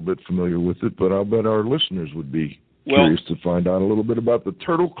 I'm a little bit familiar with it, but I'll bet our listeners would be curious to find out a little bit about the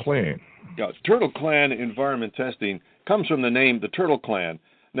Turtle Clan. Yeah, Turtle Clan Environment Testing comes from the name the Turtle Clan.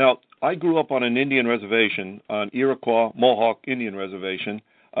 Now, I grew up on an Indian reservation, on Iroquois Mohawk Indian Reservation.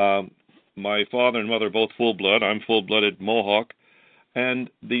 My father and mother are both full-blood. I'm full-blooded Mohawk. And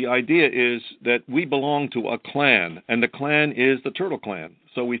the idea is that we belong to a clan, and the clan is the Turtle Clan.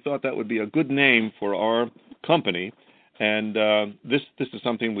 So we thought that would be a good name for our company, and this is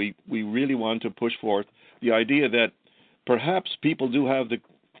something we really want to push forth, the idea that perhaps people do have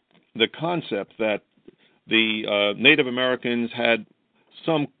the concept that the Native Americans had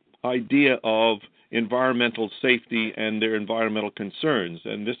some idea of environmental safety and their environmental concerns,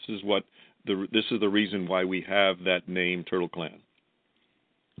 and this is the reason why we have that name, Turtle Clan.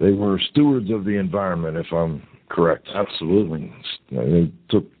 They were stewards of the environment, if I'm correct. Absolutely. They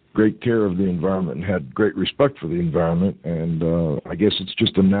took great care of the environment and had great respect for the environment, and I guess it's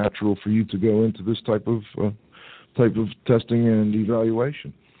just a natural for you to go into this type of testing and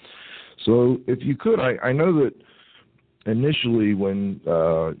evaluation. So if you could, I know that initially when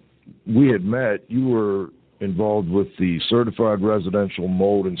we had met, you were involved with the Certified Residential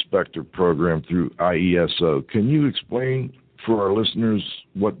Mold Inspector Program through IESO. Can you explain for our listeners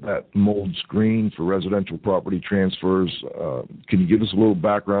what that mold screen for residential property transfers, can you give us a little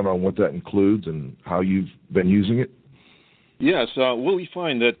background on what that includes and how you've been using it? Yes, we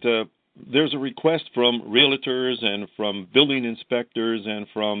find that there's a request from realtors and from building inspectors and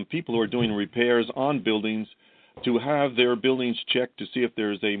from people who are doing repairs on buildings to have their buildings checked to see if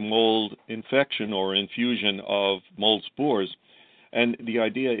there's a mold infection or infusion of mold spores. And the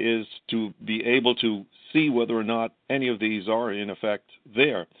idea is to be able to see whether or not any of these are in effect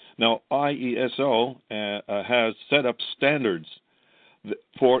there. Now, IESO has set up standards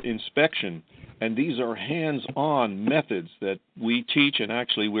for inspection, and these are hands-on methods that we teach, and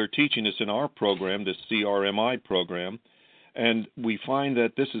actually we're teaching this in our program, the CRMI program, and we find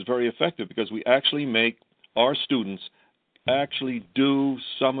that this is very effective because we actually make our students actually do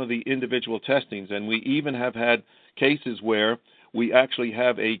some of the individual testings, and we even have had cases where we actually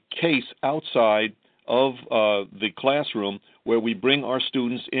have a case outside of the classroom where we bring our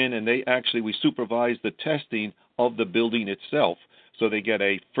students in and we supervise the testing of the building itself. So they get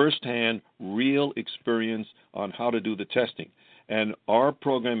a first-hand, real experience on how to do the testing. And our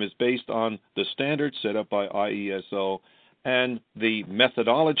program is based on the standards set up by IESO and the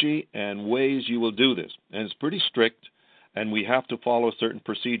methodology and ways you will do this. And it's pretty strict, and we have to follow certain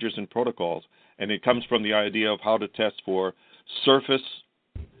procedures and protocols. And it comes from the idea of how to test for surface,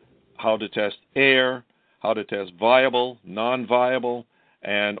 how to test air, how to test viable, non-viable,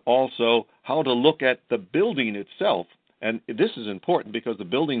 and also how to look at the building itself. And this is important because the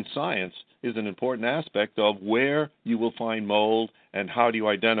building science is an important aspect of where you will find mold and how do you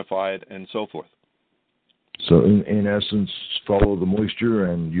identify it and so forth. So in essence, follow the moisture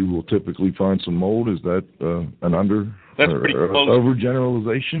and you will typically find some mold. Is that That's pretty close.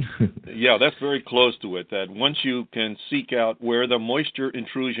 Overgeneralization? Yeah, that's very close to it, that once you can seek out where the moisture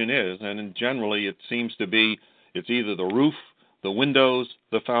intrusion is, and generally it seems to be it's either the roof, the windows,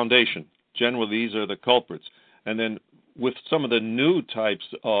 the foundation. Generally, these are the culprits. And then with some of the new types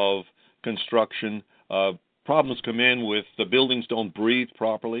of construction, problems come in with the buildings don't breathe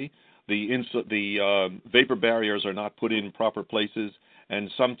properly, the vapor barriers are not put in proper places, and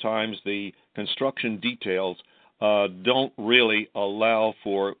sometimes the construction details don't really allow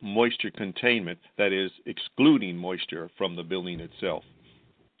for moisture containment, that is, excluding moisture from the building itself.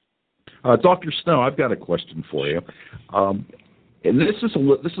 Dr. Snow, I've got a question for you. And this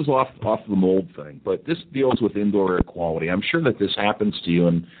is off the mold thing, but this deals with indoor air quality. I'm sure that this happens to you,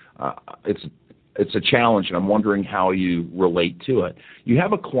 and it's a challenge, and I'm wondering how you relate to it. You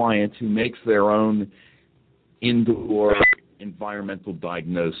have a client who makes their own indoor environmental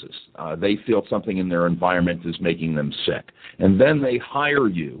diagnosis. They feel something in their environment is making them sick. And then they hire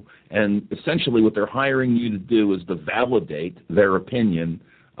you, and essentially what they're hiring you to do is to validate their opinion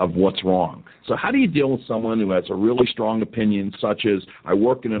of what's wrong. So how do you deal with someone who has a really strong opinion, such as, I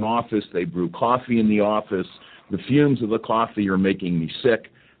work in an office, they brew coffee in the office, the fumes of the coffee are making me sick?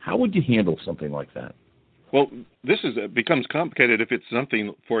 How would you handle something like that? Well, this becomes complicated if it's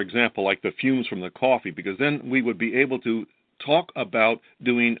something, for example, like the fumes from the coffee, because then we would be able to talk about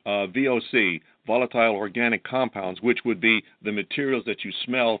doing VOC, volatile organic compounds, which would be the materials that you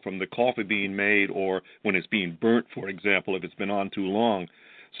smell from the coffee being made or when it's being burnt, for example, if it's been on too long.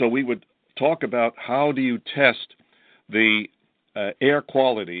 So we would talk about how do you test the air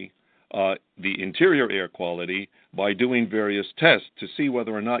quality, the interior air quality, by doing various tests to see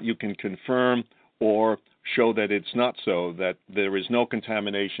whether or not you can confirm or show that it's not so, that there is no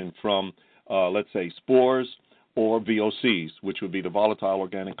contamination from, let's say, spores or VOCs, which would be the volatile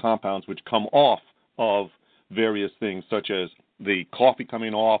organic compounds which come off of various things such as the coffee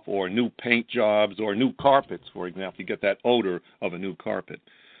coming off or new paint jobs or new carpets, for example. You get that odor of a new carpet.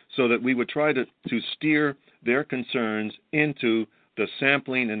 So that we would try to steer their concerns into the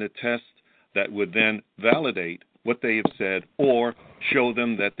sampling and the tests that would then validate what they have said or show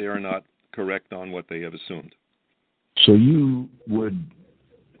them that they are not correct on what they have assumed. So you would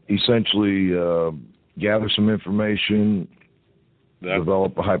essentially gather some information,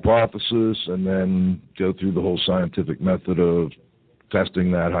 develop a hypothesis, and then go through the whole scientific method of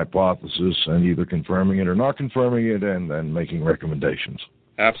testing that hypothesis and either confirming it or not confirming it and then making recommendations.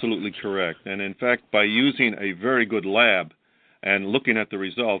 Absolutely correct. And in fact, by using a very good lab and looking at the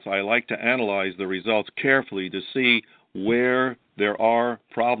results, I like to analyze the results carefully to see where there are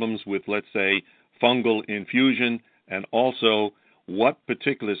problems with, let's say, fungal infusion, and also what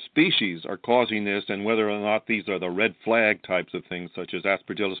particular species are causing this and whether or not these are the red flag types of things such as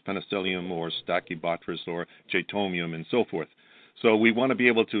Aspergillus penicillium or Stachybotrys or Chaetomium and so forth. So we want to be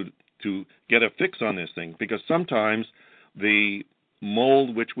able to get a fix on this thing, because sometimes the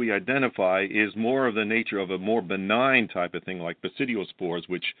mold which we identify is more of the nature of a more benign type of thing like basidiospores,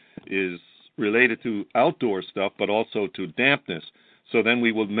 which is related to outdoor stuff but also to dampness. So then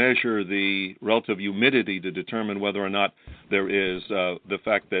we will measure the relative humidity to determine whether or not there is the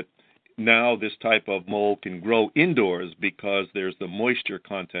fact that now this type of mold can grow indoors because there's the moisture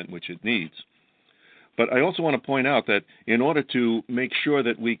content which it needs. But I also want to point out that in order to make sure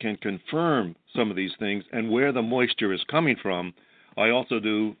that we can confirm some of these things and where the moisture is coming from, I also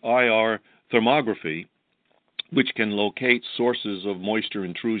do IR thermography, which can locate sources of moisture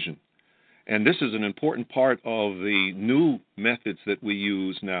intrusion. And this is an important part of the new methods that we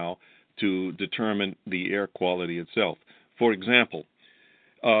use now to determine the air quality itself. For example,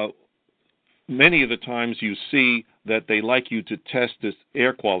 many of the times you see that they like you to test this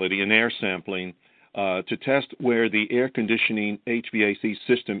air quality in air sampling to test where the air conditioning HVAC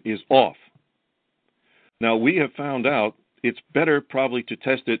system is off. Now, we have found out it's better probably to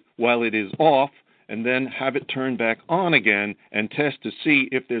test it while it is off and then have it turn back on again and test to see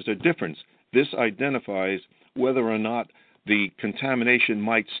if there's a difference. This identifies whether or not the contamination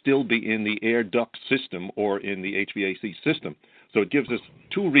might still be in the air duct system or in the HVAC system. So it gives us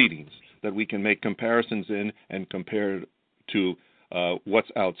two readings that we can make comparisons in and compare to what's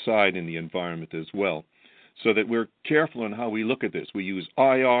outside in the environment as well. So that we're careful in how we look at this. We use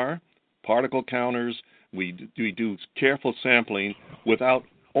IR, particle counters. We do careful sampling without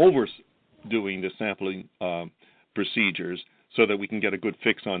overdoing the sampling procedures so that we can get a good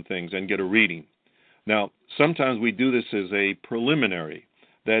fix on things and get a reading. Now, sometimes we do this as a preliminary.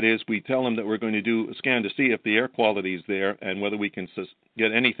 That is, we tell them that we're going to do a scan to see if the air quality is there and whether we can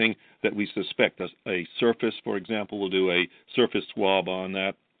get anything that we suspect. A surface, for example, we'll do a surface swab on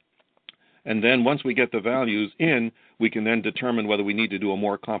that. And then once we get the values in, we can then determine whether we need to do a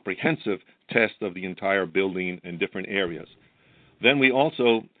more comprehensive test of the entire building in different areas. Then we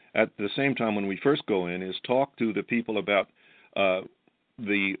also, at the same time when we first go in, is talk to the people about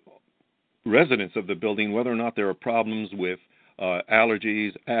the residents of the building, whether or not there are problems with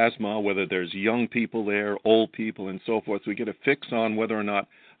allergies, asthma, whether there's young people there, old people, and so forth. So we get a fix on whether or not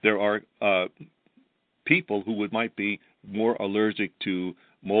there are people who might be more allergic to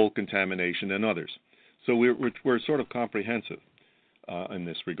mold contamination than others. So we're sort of comprehensive in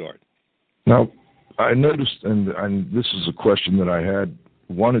this regard. Now, I noticed, and this is a question that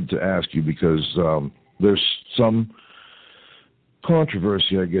I wanted to ask you because there's some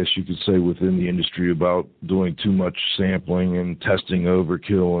controversy, I guess you could say, within the industry about doing too much sampling and testing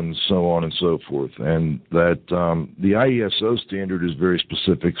overkill and so on and so forth, and that the IESO standard is very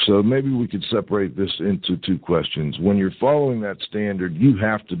specific. So maybe we could separate this into two questions. When you're following that standard, you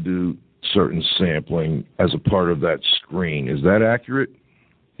have to do certain sampling as a part of that screen. Is that accurate?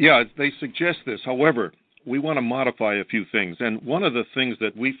 Yeah, they suggest this. However, we want to modify a few things. And one of the things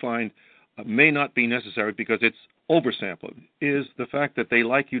that we find may not be necessary because it's oversampled is the fact that they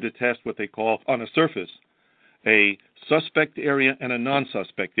like you to test what they call on a surface a suspect area and a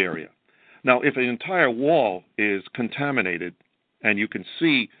non-suspect area. Now, if an entire wall is contaminated and you can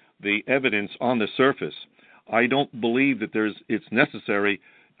see the evidence on the surface, I don't believe that it's necessary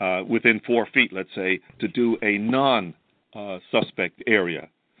within 4 feet, let's say, to do a non-suspect area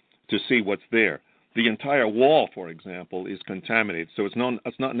to see what's there. The entire wall, for example, is contaminated, so it's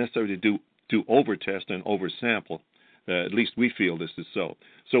not necessary to do over-test and over-sample. At least we feel this is so.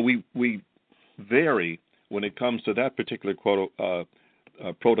 So we vary when it comes to that particular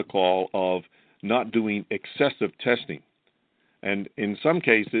protocol of not doing excessive testing. And in some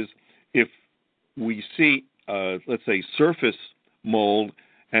cases, if we see, let's say, surface mold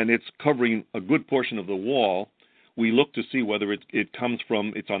and it's covering a good portion of the wall, we look to see whether it comes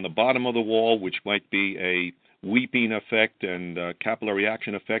from, it's on the bottom of the wall, which might be a weeping effect and capillary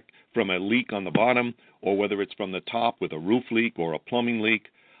action effect from a leak on the bottom, or whether it's from the top with a roof leak or a plumbing leak.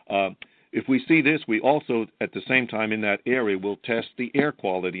 If we see this, we also, at the same time in that area, will test the air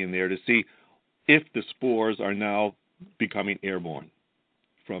quality in there to see if the spores are now becoming airborne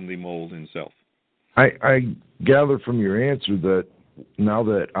from the mold itself. I gather from your answer that now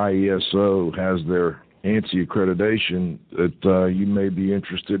that IESO has their ANSI accreditation, that you may be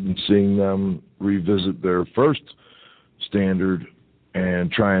interested in seeing them revisit their first standard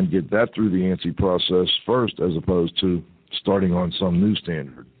and try and get that through the ANSI process first, as opposed to starting on some new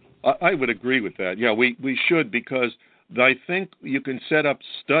standard. I would agree with that. Yeah, we should, because I think you can set up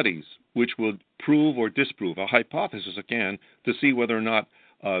studies which will prove or disprove a hypothesis again to see whether or not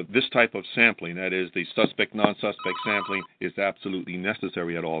this type of sampling, that is the suspect, non-suspect sampling, is absolutely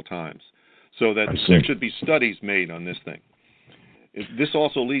necessary at all times. So that there should be studies made on this thing. This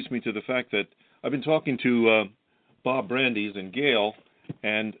also leads me to the fact that I've been talking to Bob Brandeis and Gail,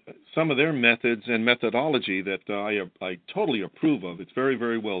 and some of their methods and methodology that I totally approve of. It's very,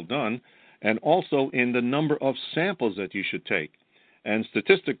 very well done, and also in the number of samples that you should take. And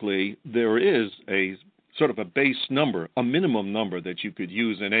statistically, there is a sort of a base number, a minimum number that you could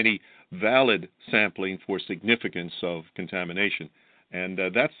use in any valid sampling for significance of contamination. And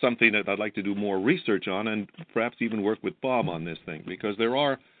that's something that I'd like to do more research on, and perhaps even work with Bob on this thing, because there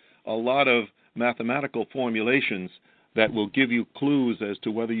are a lot of mathematical formulations that will give you clues as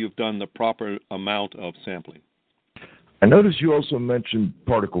to whether you've done the proper amount of sampling. I noticed you also mentioned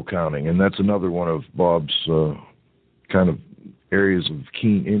particle counting, and that's another one of Bob's kind of areas of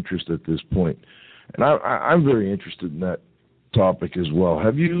keen interest at this point. And I'm very interested in that topic as well.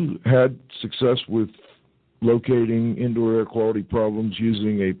 Have you had success with locating indoor air quality problems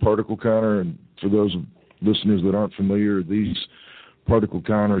using a particle counter? And for those listeners that aren't familiar, these particle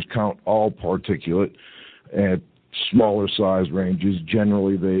counters count all particulate at smaller size ranges.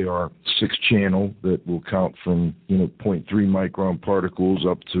 Generally, they are 6-channel that will count from 0.3 micron particles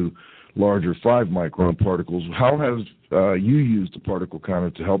up to larger 5-micron particles. How have you used the particle counter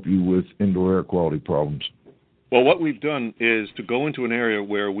to help you with indoor air quality problems? Well, what we've done is to go into an area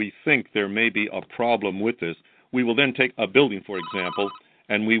where we think there may be a problem with this. We will then take a building, for example,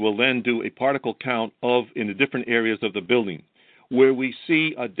 and we will then do a particle count in the different areas of the building. Where we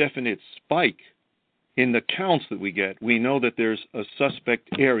see a definite spike in the counts that we get, we know that there's a suspect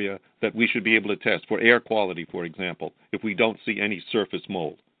area that we should be able to test for air quality, for example, if we don't see any surface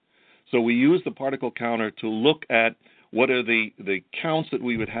mold. So we use the particle counter to look at what are the counts that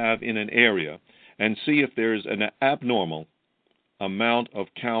we would have in an area and see if there's an abnormal amount of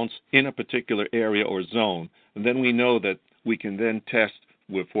counts in a particular area or zone. And then we know that we can then test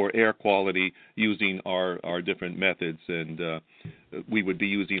for air quality using our different methods. And we would be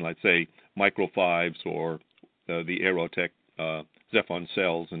using, let's say, micro-5s or the Aerotech Zephon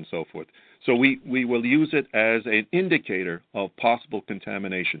cells and so forth. So we will use it as an indicator of possible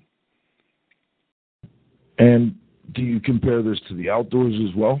contamination. And do you compare this to the outdoors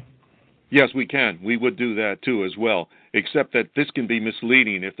as well? Yes, we can. We would do that too as well, except that this can be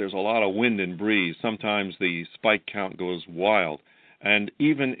misleading if there's a lot of wind and breeze. Sometimes the spike count goes wild. And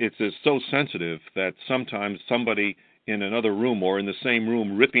even it's so sensitive that sometimes somebody in another room or in the same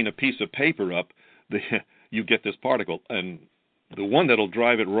room ripping a piece of paper up, you get this particle. And the one that'll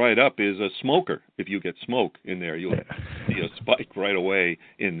drive it right up is a smoker. If you get smoke in there, you'll see a spike right away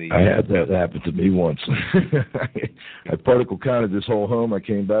in the... I had that happen to me once. I particle counted this whole home. I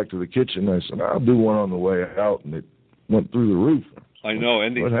came back to the kitchen. And I said, I'll do one on the way out, and it went through the roof. I know.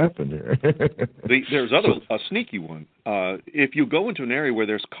 And what happened here? There's a sneaky one. If you go into an area where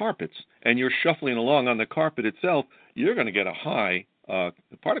there's carpets and you're shuffling along on the carpet itself, you're going to get a high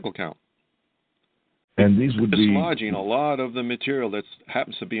particle count. And these would be dislodging a lot of the material that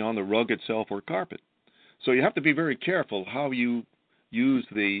happens to be on the rug itself or carpet. So you have to be very careful how you use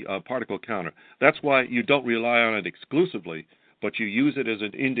the particle counter. That's why you don't rely on it exclusively, but you use it as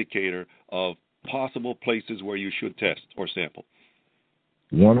an indicator of possible places where you should test or sample.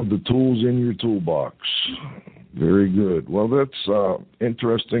 one of the tools in your toolbox. Very good. Well, that's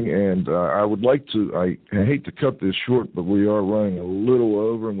interesting, and I would like to, I hate to cut this short, but we are running a little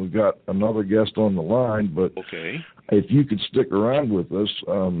over, and we've got another guest on the line, but okay. If you could stick around with us,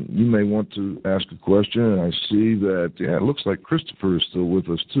 you may want to ask a question, and I see that, it looks like Christopher is still with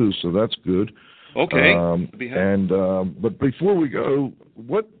us, too, so that's good. Okay. But before we go,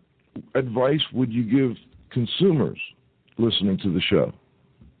 what advice would you give consumers listening to the show?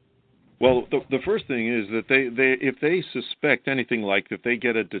 Well, the first thing is that they if they suspect anything, like if they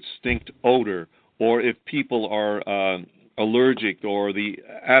get a distinct odor, or if people are allergic, or the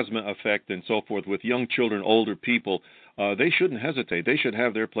asthma effect and so forth with young children, older people, they shouldn't hesitate. They should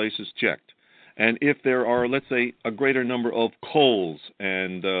have their places checked. And if there are, let's say, a greater number of colds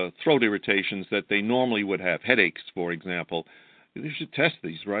and throat irritations that they normally would have, headaches, for example, they should test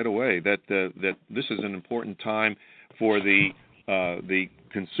these right away. That this is an important time for the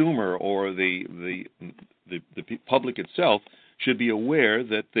consumer, or the public itself should be aware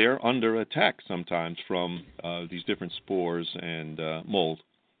that they're under attack sometimes from these different spores and mold.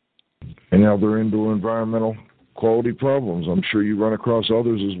 And other indoor environmental quality problems. I'm sure you run across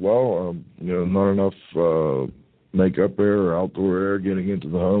others as well. Not enough makeup air or outdoor air getting into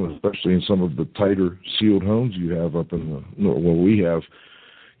the home, especially in some of the tighter sealed homes you have up in we have.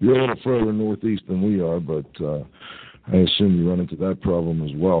 You're a little further northeast than we are, but I assume you run into that problem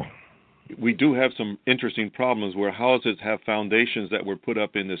as well. We do have some interesting problems where houses have foundations that were put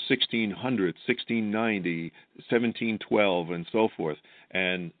up in the 1600s, 1690, 1712, and so forth.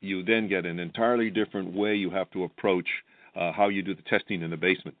 And you then get an entirely different way you have to approach how you do the testing in the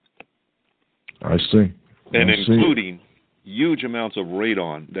basement. I see. And including huge amounts of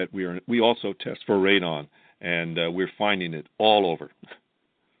radon that we also test for radon, and we're finding it all over.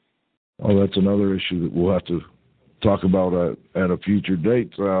 Oh, that's another issue that we'll have to talk about at a future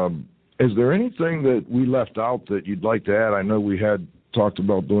date. Is there anything that we left out that you'd like to add? I know we had talked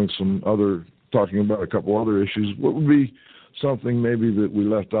about talking about a couple other issues. What would be something maybe that we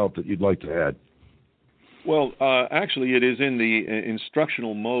left out that you'd like to add? Well, actually, it is in the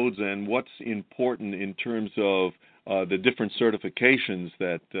instructional modes and what's important in terms of the different certifications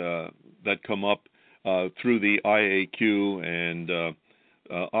that come up through the IAQ and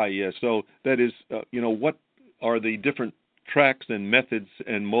IESO. That is, what are the different tracks and methods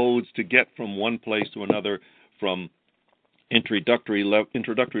and modes to get from one place to another, from introductory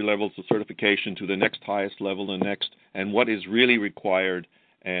levels of certification to the next highest level, the next, and what is really required,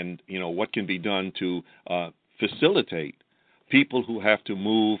 and what can be done to facilitate people who have to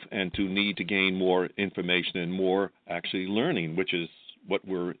move and to need to gain more information and more actually learning, which is what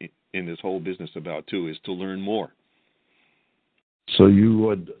we're in this whole business about too, is to learn more. So you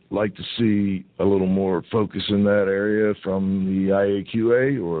would like to see a little more focus in that area from the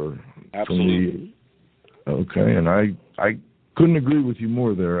IAQA, or absolutely? Okay, and I couldn't agree with you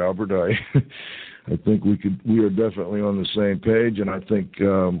more there, Albert. I think we are definitely on the same page, and I think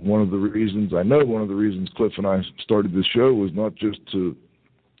one of the reasons Cliff and I started this show was not just to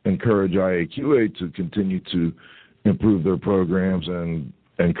encourage IAQA to continue to improve their programs and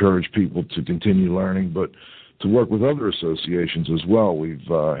encourage people to continue learning, but to work with other associations as well. We've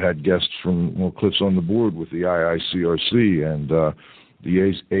had guests from, Cliff's on the board with the IICRC, and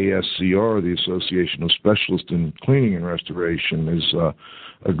the ASCR, the Association of Specialists in Cleaning and Restoration, is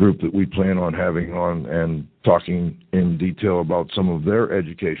a group that we plan on having on and talking in detail about some of their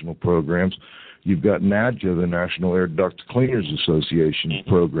educational programs. You've got NADCA, the National Air Duct Cleaners Association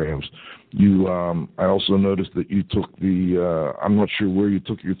programs. I also noticed that you took I'm not sure where you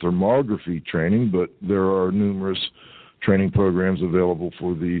took your thermography training, but there are numerous training programs available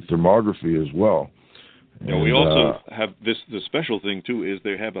for the thermography as well. And we also have the special thing, too, is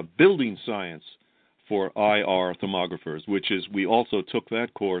they have a building science for IR thermographers, which is, we also took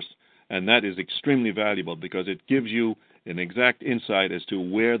that course, and that is extremely valuable because it gives you an exact insight as to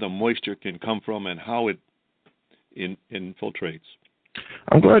where the moisture can come from and how it infiltrates.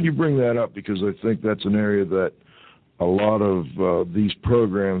 I'm glad you bring that up because I think that's an area that a lot of these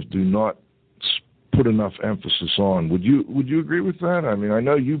programs do not put enough emphasis on. Would you agree with that? I mean, I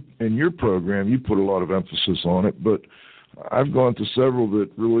know you in your program you put a lot of emphasis on it, but I've gone to several that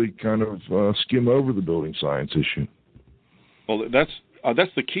really kind of skim over the building science issue. Well, that's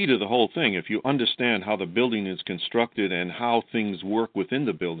the key to the whole thing. If you understand how the building is constructed and how things work within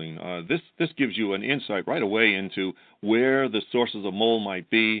the building, this gives you an insight right away into where the sources of mold might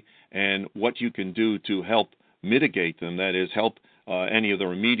be and what you can do to help mitigate them. That is, help any of the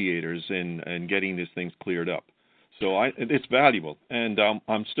remediators in getting these things cleared up. So it's valuable, and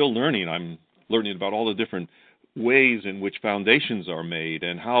I'm still learning. I'm learning about all the different ways in which foundations are made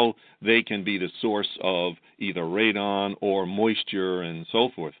and how they can be the source of either radon or moisture and so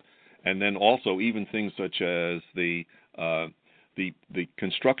forth. And then also even things such as the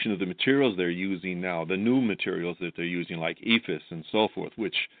construction of the materials they're using now, the new materials that they're using like EFIS and so forth,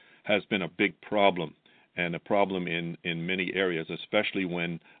 which has been a big problem, and a problem in many areas, especially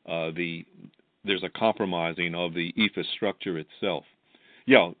when there's a compromising of the EFIS structure itself.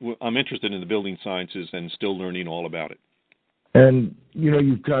 Yeah, I'm interested in the building sciences and still learning all about it. And,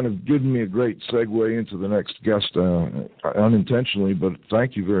 you've kind of given me a great segue into the next guest unintentionally, but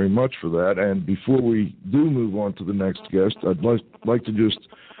thank you very much for that. And before we do move on to the next guest, I'd like to just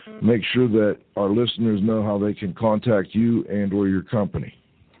make sure that our listeners know how they can contact you and or your company.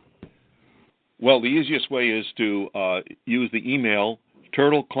 Well, the easiest way is to use the email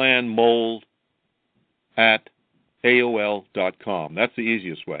turtleclanmold@aol.com. That's the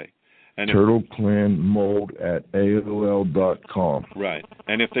easiest way. And turtleclanmold@aol.com. Right.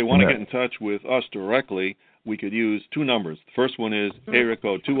 And if they want to get in touch with us directly, we could use two numbers. The first one is area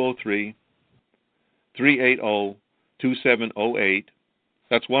code 203-380-2708.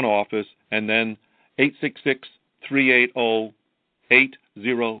 That's one office. And then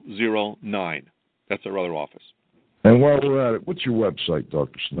 866-380-8009. That's our other office. And while we're at it, what's your website,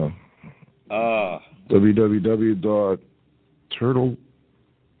 Dr. Snow?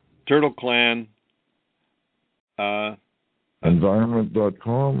 TurtleClan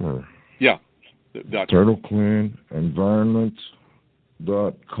environment.com or yeah,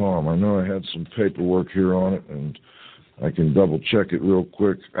 TurtleClanEnvironment.com. I know I had some paperwork here on it, and I can double check it real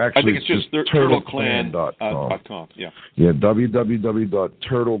quick. Actually, I think it's just TurtleClan.com. Yeah,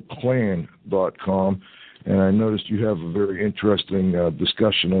 www.turtleclan.com. And I noticed you have a very interesting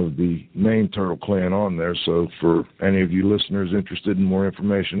discussion of the name Turtle Clan on there. So for any of you listeners interested in more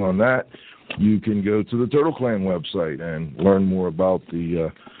information on that, you can go to the Turtle Clan website and learn more about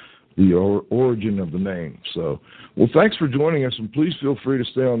the origin of the name. So, well, thanks for joining us, and please feel free to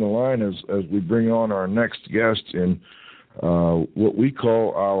stay on the line as we bring on our next guest in what we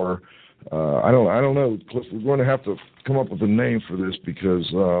call our I don't know, Cliff. We're going to have to come up with a name for this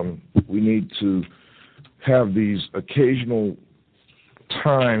because we need to have these occasional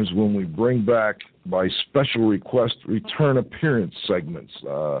times when we bring back, by special request, return appearance segments.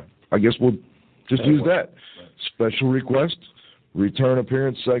 I guess we'll just use that. Special request, return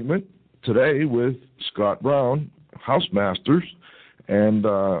appearance segment today with Scott Brown, Housemasters. And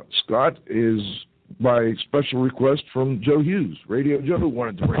Scott is by special request from Joe Hughes. Radio Joe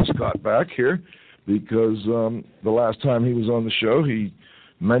wanted to bring Scott back here because the last time he was on the show, he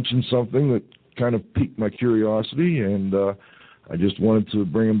mentioned something that kind of piqued my curiosity, and I just wanted to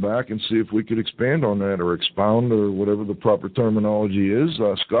bring him back and see if we could expand on that or expound or whatever the proper terminology is.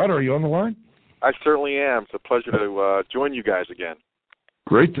 Scott, are you on the line? I certainly am. It's a pleasure to join you guys again.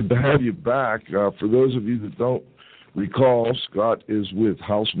 Great to have you back. For those of you that don't recall, Scott is with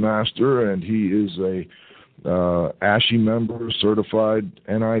Housemaster, and he is a ASHI member, certified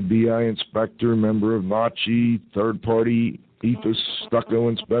NIBI inspector, member of NACHI, third-party EFIS stucco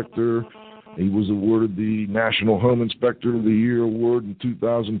inspector. He was awarded the National Home Inspector of the Year award in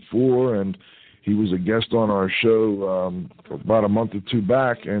 2004, and he was a guest on our show about a month or two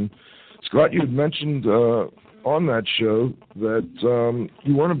back. And Scott, you had mentioned on that show that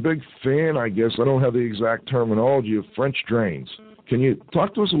you weren't a big fan, I guess, I don't have the exact terminology, of French drains. Can you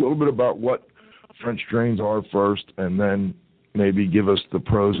talk to us a little bit about what French drains are first, and then maybe give us the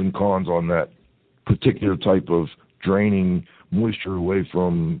pros and cons on that particular type of draining moisture away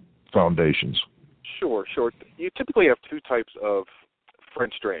from foundations? Sure. You typically have two types of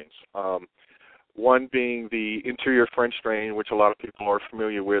French drains. One being the interior French drain, which a lot of people are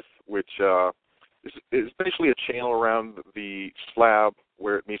familiar with, which is basically a channel around the slab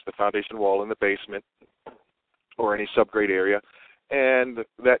where it meets the foundation wall in the basement or any subgrade area. And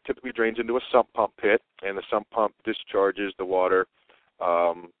that typically drains into a sump pump pit, and the sump pump discharges the water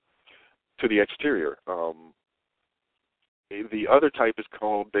to the exterior. The other type is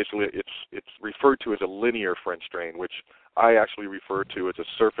called, basically, it's referred to as a linear French drain, which I actually refer to as a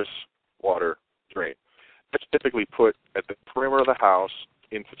surface water drain. It's typically put at the perimeter of the house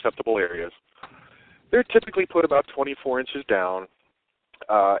in susceptible areas. They're typically put about 24 inches down,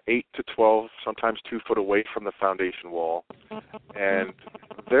 8 to 12, sometimes 2 foot away from the foundation wall, and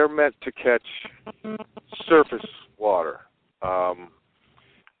they're meant to catch surface water.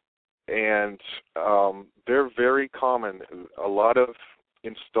 They're very common. A lot of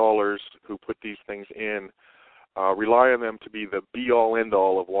installers who put these things in rely on them to be the be-all,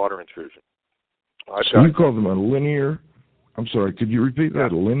 end-all of water intrusion. So you call them a linear, I'm sorry, could you repeat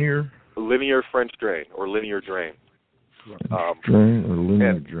that, a linear? linear French drain or linear drain. Drain or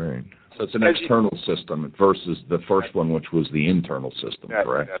linear drain. So it's an external system versus the first one, which was the internal system,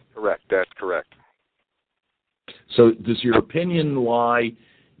 correct? That's correct. That's correct. So does your opinion lie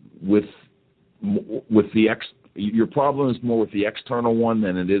with the your problem is more with the external one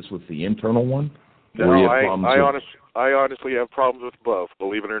than it is with the internal one? No, I honestly have problems with both,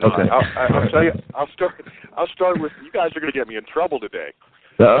 believe it or not. Okay. I'll tell you. I'll start with, you guys are going to get me in trouble today.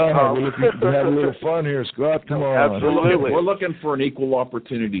 We're looking to have a little fun here, Scott. Come on. Absolutely. We're looking for an equal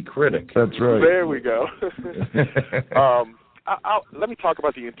opportunity critic. That's right. There we go. Let me talk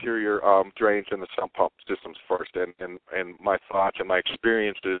about the interior drains and the sump pump systems first, and my thoughts and my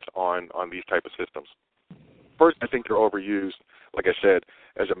experiences on these type of systems. First, I think they're overused, like I said,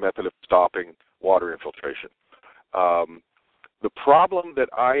 as a method of stopping water infiltration. The problem that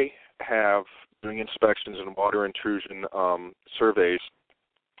I have doing inspections and water intrusion surveys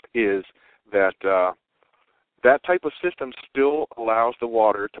is that that type of system still allows the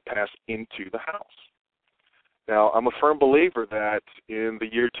water to pass into the house. Now, I'm a firm believer that in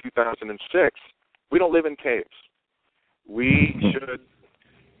the year 2006, we don't live in caves. We should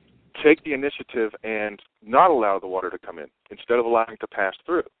take the initiative and not allow the water to come in instead of allowing it to pass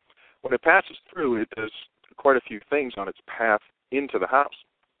through. When it passes through, it does quite a few things on its path into the house.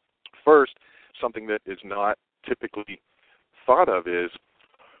 First, something that is not typically thought of is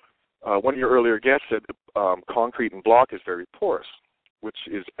one of your earlier guests said concrete and block is very porous, which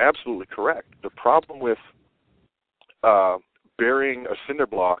is absolutely correct. The problem with burying a cinder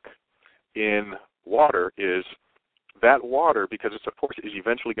block in water is that water, because it's so porous, is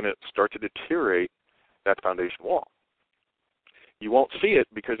eventually going to start to deteriorate that foundation wall. You won't see it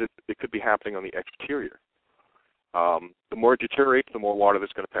because it could be happening on the exterior. The more it deteriorates, the more water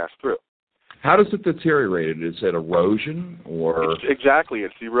that's going to pass through. How does it deteriorate? Is it erosion or? Exactly,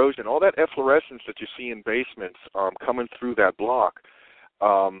 it's erosion. All that efflorescence that you see in basements coming through that block,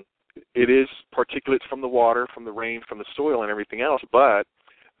 it is particulates from the water, from the rain, from the soil, and everything else. But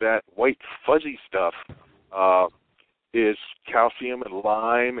that white fuzzy stuff is calcium and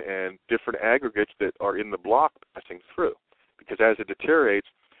lime and different aggregates that are in the block passing through. Because as it deteriorates,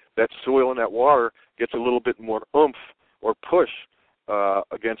 that soil and that water gets a little bit more oomph or push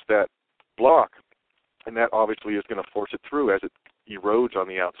against that block, and that obviously is going to force it through as it erodes on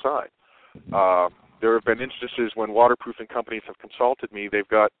the outside. There have been instances when waterproofing companies have consulted me. They've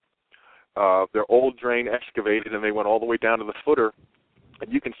got their old drain excavated, and they went all the way down to the footer,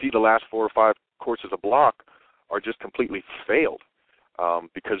 and you can see the last 4 or 5 courses of block are just completely failed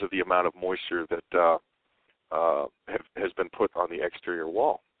because of the amount of moisture that has been put on the exterior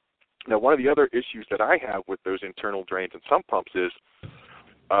wall. Now, one of the other issues that I have with those internal drains and sump pumps is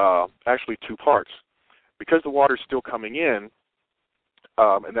actually 2 parts. Because the water is still coming in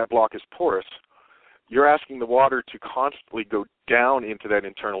and that block is porous, you're asking the water to constantly go down into that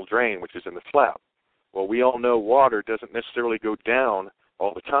internal drain, which is in the slab. Well, we all know water doesn't necessarily go down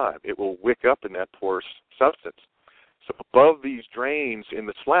all the time. It will wick up in that porous substance. So above these drains in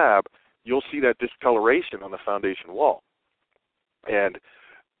the slab, you'll see that discoloration on the foundation wall. And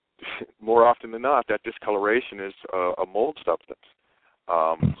more often than not, that discoloration is a mold substance.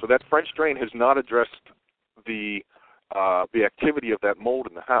 So that French drain has not addressed the activity of that mold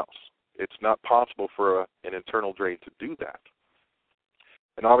in the house. It's not possible for an internal drain to do that.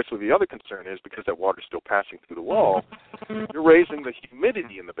 And obviously the other concern is because that water is still passing through the wall, you're raising the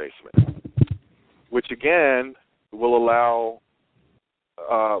humidity in the basement, which again will allow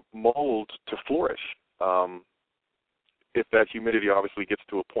mold to flourish. If that humidity obviously gets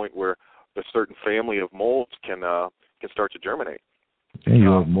to a point where a certain family of molds can start to germinate. And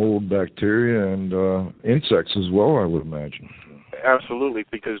you have mold, bacteria, and insects as well, I would imagine. Absolutely,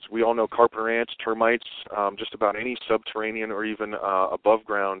 because we all know carpenter ants, termites, just about any subterranean or even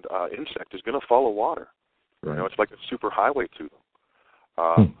above-ground insect is going to follow water. Right. You know, it's like a super highway to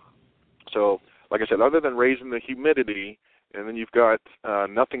them. So, like I said, other than raising the humidity, and then you've got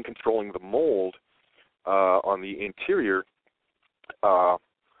nothing controlling the mold on the interior,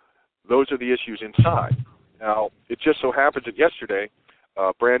 those are the issues inside. Now, it just so happens that yesterday,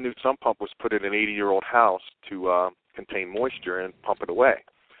 a brand new sump pump was put in an 80-year-old house to contain moisture and pump it away.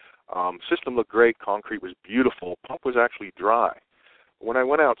 System looked great. Concrete was beautiful. Pump was actually dry. When I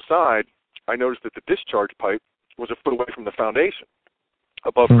went outside, I noticed that the discharge pipe was a foot away from the foundation,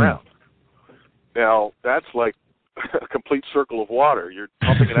 above ground. Now, that's like a complete circle of water. You're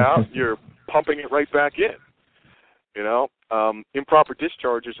pumping it out, you're pumping it right back in. You know, improper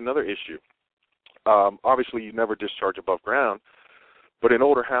discharge is another issue. Obviously, you never discharge above ground, but in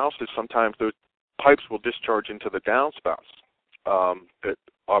older houses, sometimes those pipes will discharge into the downspouts that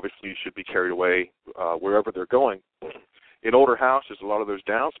obviously should be carried away wherever they're going. In older houses, a lot of those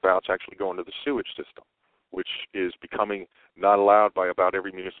downspouts actually go into the sewage system, which is becoming not allowed by about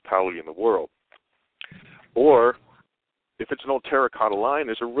every municipality in the world. Or, if it's an old terracotta line,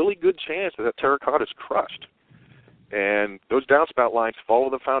 there's a really good chance that terracotta is crushed. And those downspout lines follow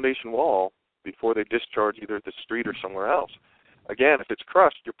the foundation wall before they discharge either at the street or somewhere else. Again, if it's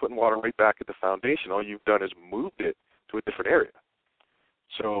crushed, you're putting water right back at the foundation. All you've done is moved it to a different area.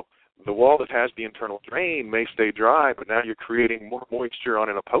 So the wall that has the internal drain may stay dry, but now you're creating more moisture on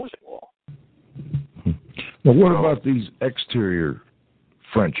an opposing wall. Now, what about these exterior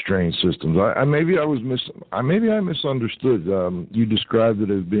French drain systems? Maybe I misunderstood. You described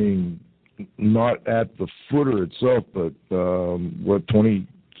it as being not at the footer itself, but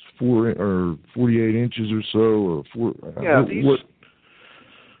 24 or 48 inches or so, or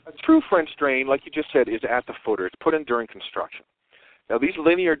a true French drain, like you just said, is at the footer. It's put in during construction. Now, these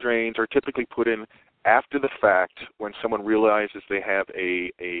linear drains are typically put in after the fact when someone realizes they have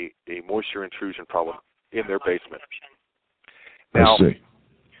a moisture intrusion problem in their basement. Now,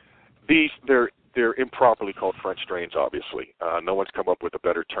 they're improperly called French drains, obviously. No one's come up with a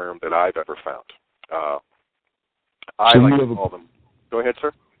better term that I've ever found. I like to call them. Go ahead,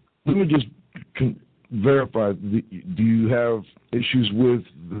 sir. Let me just verify. Do you have issues with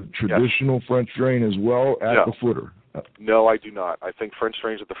the traditional French drain as well at the footer? No, I do not. I think French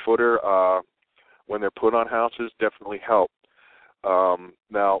drains at the footer, when they're put on houses, definitely help.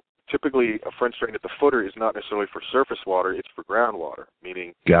 Now, typically, a French drain at the footer is not necessarily for surface water, it's for groundwater,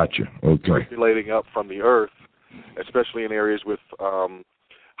 meaning circulating up from the earth, especially in areas with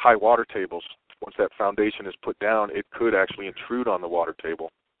high water tables. Once that foundation is put down, it could actually intrude on the water table.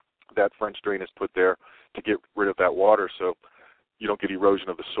 That French drain is put there to get rid of that water so you don't get erosion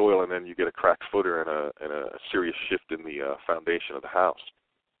of the soil and then you get a cracked footer and a serious shift in the foundation of the house.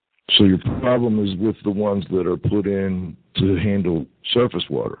 So your problem is with the ones that are put in to handle surface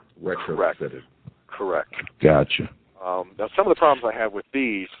water? Retrofitted. Correct. Gotcha. Now, some of the problems I have with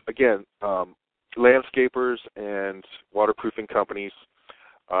these, again, landscapers and waterproofing companies,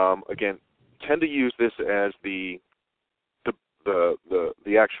 again, tend to use this as the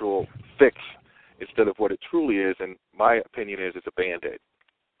actual fix instead of what it truly is, and my opinion is it's a Band-Aid.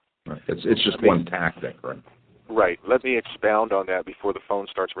 Right. It's just one tactic, right? Right. Let me expound on that before the phone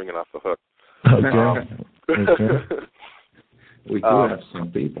starts ringing off the hook. Okay. We do have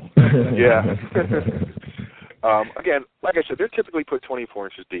some people. Yeah. Again, like I said, they're typically put 24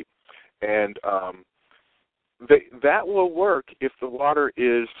 inches deep. And that will work if the water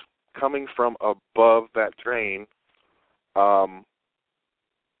is coming from above that drain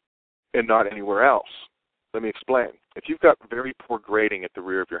and not anywhere else. Let me explain. If you've got very poor grading at the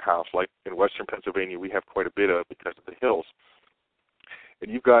rear of your house, like in western Pennsylvania we have quite a bit of because of the hills,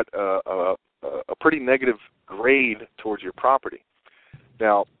 and you've got a pretty negative grade towards your property,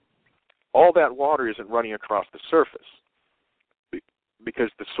 now all that water isn't running across the surface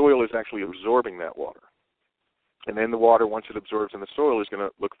because the soil is actually absorbing that water. And then the water, once it absorbs in the soil, is going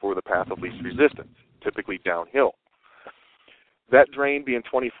to look for the path of least resistance, typically downhill. That drain being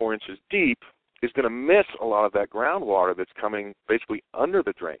 24 inches deep is going to miss a lot of that groundwater that's coming basically under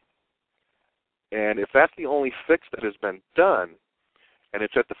the drain. And if that's the only fix that has been done, and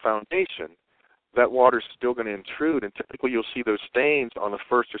it's at the foundation, that water's still going to intrude, and typically you'll see those stains on the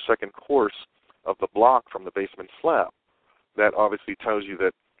first or second course of the block from the basement slab. That obviously tells you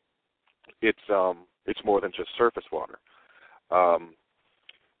that it's more than just surface water.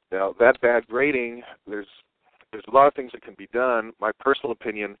 Now, that bad grading, there's a lot of things that can be done. My personal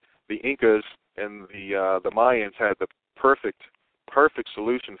opinion, the Incas and the Mayans had the perfect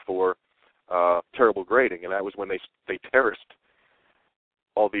solution for terrible grading, and that was when they terraced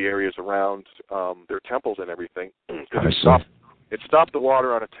all the areas around their temples and everything. It stopped the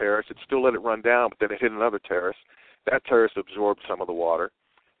water on a terrace. It still let it run down, but then it hit another terrace. That terrace absorbed some of the water,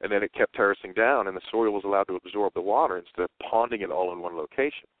 and then it kept terracing down, and the soil was allowed to absorb the water instead of ponding it all in one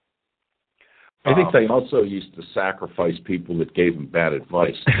location. I think they also used to sacrifice people that gave them bad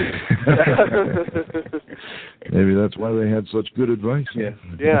advice. Maybe that's why they had such good advice.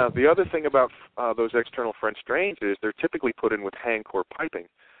 Yeah. The other thing about those external French drains is they're typically put in with hang core piping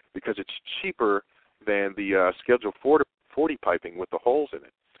because it's cheaper than the Schedule 40 piping with the holes in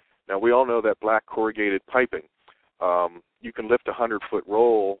it. Now, we all know that black corrugated piping, you can lift a 100-foot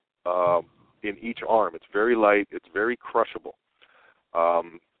roll in each arm. It's very light. It's very crushable.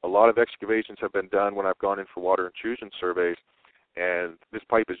 A lot of excavations have been done when I've gone in for water intrusion surveys, and this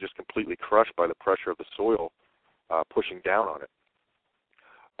pipe is just completely crushed by the pressure of the soil pushing down on it.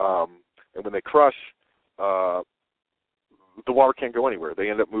 And when they crush, the water can't go anywhere. They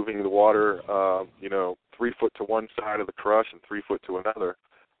end up moving the water, 3 foot to one side of the crush and 3 foot to another.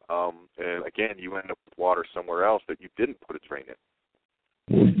 And again, you end up with water somewhere else that you didn't put a drain in.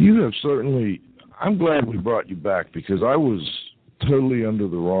 Well, you have certainly. I'm glad we brought you back, because I was totally under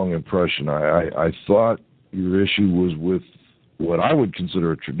the wrong impression. I thought your issue was with what I would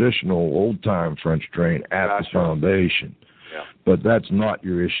consider a traditional old-time French drain at the foundation. Yeah. But that's not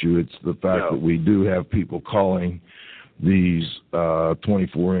your issue. It's the fact that we do have people calling these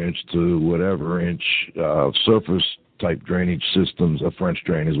 24-inch to whatever-inch surface-type drainage systems a French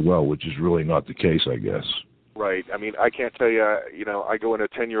drain as well, which is really not the case, I guess. Right. I mean, I can't tell you, I go in a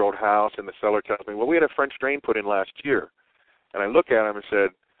 10-year-old house and the seller tells me, well, we had a French drain put in last year. And I look at him and said,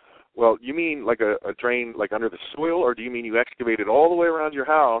 well, you mean like a drain like under the soil, or do you mean you excavated all the way around your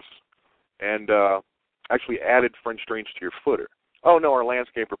house and actually added French drains to your footer? Oh, no, our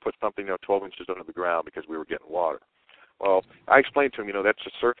landscaper put something 12 inches under the ground because we were getting water. Well, I explained to him, that's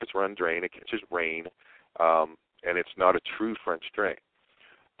a surface run drain. It catches rain, and it's not a true French drain.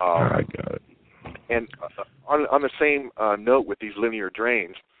 I got it. And on the same note with these linear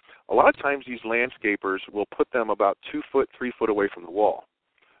drains, a lot of times these landscapers will put them about 2 foot, 3 foot away from the wall,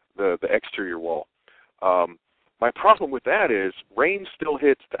 the exterior wall. My problem with that is rain still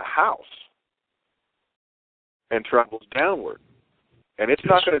hits the house and travels downward. And it's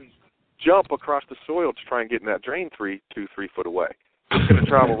not going to jump across the soil to try and get in that drain 2, 3 foot away. It's going to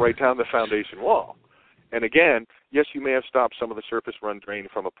travel right down the foundation wall. And again, yes, you may have stopped some of the surface run drain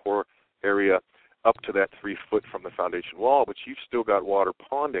from a poor area up to that 3 foot from the foundation wall, but you've still got water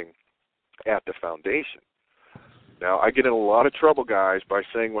ponding at the foundation. Now, I get in a lot of trouble, guys, by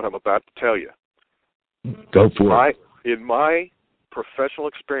saying what I'm about to tell you. Go for it. In my professional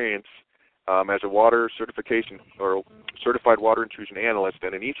experience as a water certification or certified water intrusion analyst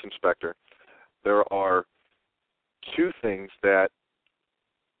and an EAPS inspector, there are two things that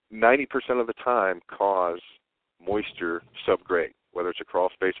 90% of the time cause moisture subgrade, whether it's a crawl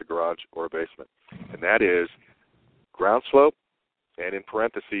space, a garage, or a basement. And that is ground slope and, in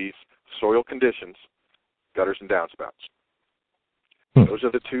parentheses, soil conditions, gutters and downspouts. Those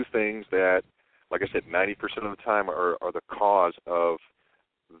are the two things that, like I said, 90% of the time are the cause of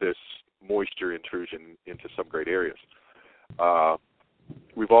this moisture intrusion into subgrade areas.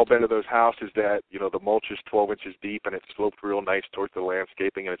 We've all been to those houses that, the mulch is 12 inches deep and it's sloped real nice towards the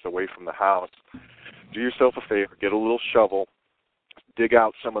landscaping and it's away from the house. Do yourself a favor, get a little shovel, dig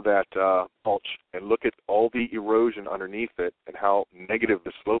out some of that mulch, and look at all the erosion underneath it and how negative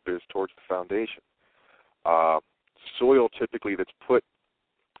the slope is towards the foundation. Soil typically that's put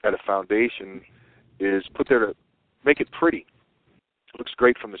at a foundation is put there to make it pretty. It looks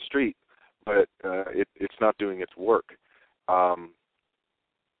great from the street, but it's not doing its work.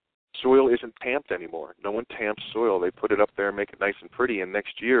 Soil isn't tamped anymore. No one tamps soil. They put it up there and make it nice and pretty, and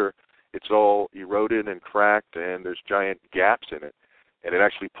next year it's all eroded and cracked and there's giant gaps in it, and it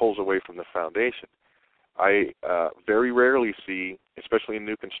actually pulls away from the foundation. I very rarely see, especially in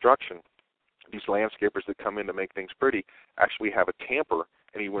new construction, these landscapers that come in to make things pretty actually have a tamper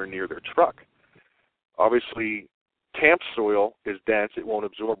anywhere near their truck. Obviously, tamped soil is dense. It won't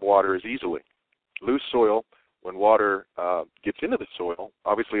absorb water as easily. Loose soil, when water gets into the soil,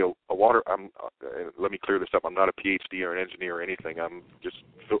 obviously let me clear this up. I'm not a PhD or an engineer or anything. I'm just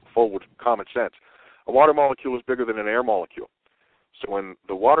full with common sense. A water molecule is bigger than an air molecule. So when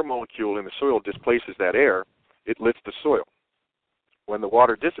the water molecule in the soil displaces that air, it lifts the soil. When the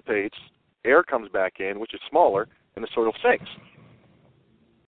water dissipates, air comes back in, which is smaller, and the soil sinks.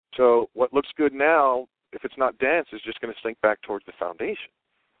 So what looks good now, if it's not dense, is just going to sink back towards the foundation,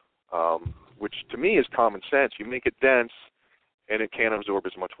 which to me is common sense. You make it dense, and it can't absorb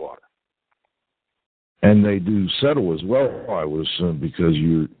as much water. And they do settle as well, I would assume, because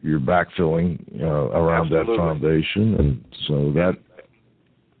you're backfilling around Absolutely. that foundation, and so that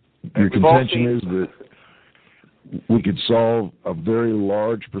your contention is that we could solve a very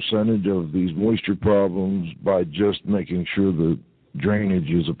large percentage of these moisture problems by just making sure the drainage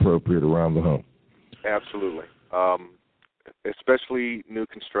is appropriate around the home. Absolutely. Especially new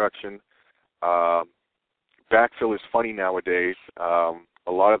construction. Backfill is funny nowadays.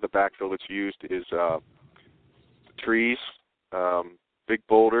 A lot of the backfill that's used is trees, big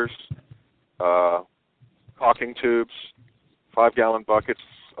boulders, caulking tubes, 5-gallon buckets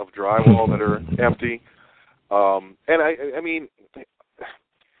of drywall that are empty. And I mean,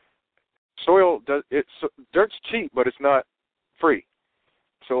 dirt's cheap, but it's not free.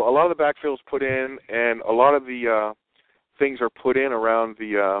 So a lot of the backfill is put in, and a lot of the things are put in around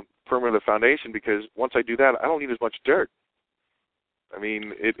the perimeter of the foundation, because once I do that, I don't need as much dirt. I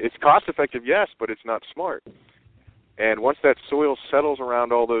mean, it's cost effective, yes, but it's not smart. And once that soil settles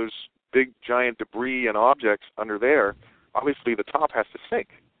around all those big, giant debris and objects under there, obviously the top has to sink.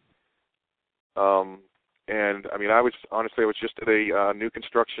 And, I mean, I was just at a new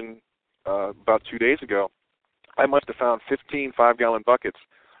construction about 2 days ago. I must have found 15 5-gallon buckets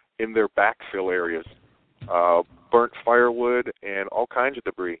in their backfill areas, burnt firewood and all kinds of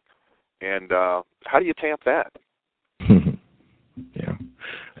debris. And how do you tamp that? Yeah.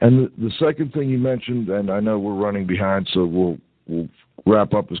 And the second thing you mentioned, and I know we're running behind, so we'll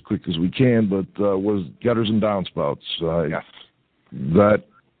wrap up as quick as we can, but was gutters and downspouts. Yes. That,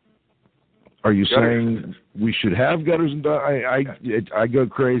 are you Gutters. saying we should have gutters and I go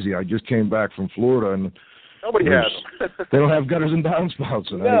crazy. I just came back from Florida, and nobody has them. They don't have gutters and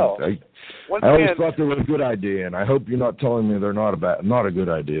downspouts. And No. I always thought they were a good idea, and I hope you're not telling me they're not a good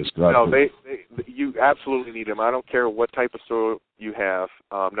idea, Scott. No, you absolutely need them. I don't care what type of soil you have.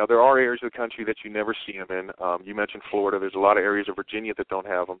 Now, there are areas of the country that you never see them in. You mentioned Florida. There's a lot of areas of Virginia that don't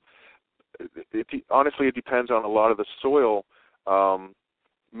have them. Honestly, it depends on a lot of the soil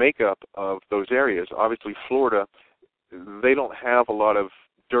makeup of those areas. Obviously, Florida, they don't have a lot of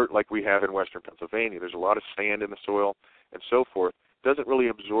dirt like we have in western Pennsylvania. There's a lot of sand in the soil and so forth. It doesn't really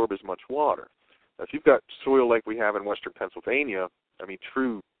absorb as much water. Now, if you've got soil like we have in western Pennsylvania, I mean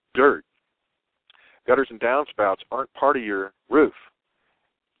true dirt, gutters and downspouts aren't part of your roof.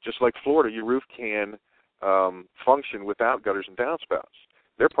 Just like Florida, your roof can function without gutters and downspouts.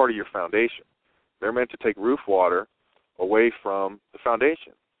 They're part of your foundation. They're meant to take roof water away from the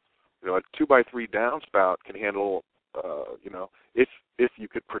foundation. You know, a 2x3 downspout can handle, if you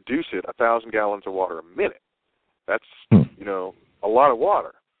could produce it, 1,000 gallons of water a minute. That's, a lot of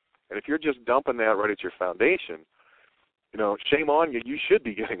water. And if you're just dumping that right at your foundation, shame on you. You should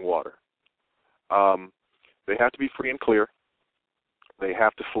be getting water. They have to be free and clear. They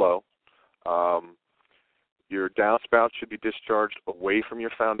have to flow. Your downspout should be discharged away from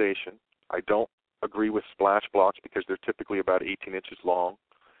your foundation. I don't agree with splash blocks because they're typically about 18 inches long.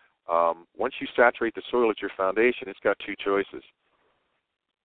 Once you saturate the soil at your foundation, it's got two choices.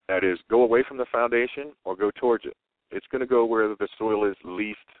 That is, go away from the foundation or go towards it. It's going to go where the soil is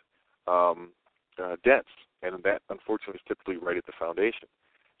least dense, and that, unfortunately, is typically right at the foundation.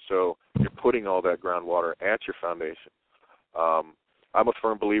 So you're putting all that groundwater at your foundation. I'm a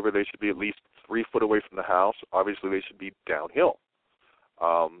firm believer they should be at least 3 foot away from the house. Obviously, they should be downhill.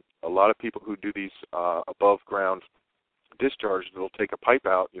 A lot of people who do these above-ground discharges, they'll take a pipe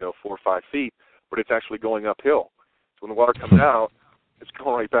out, 4 or 5 feet, but it's actually going uphill. So when the water comes out, it's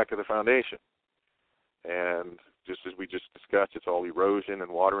going right back to the foundation. And just as we just discussed, it's all erosion and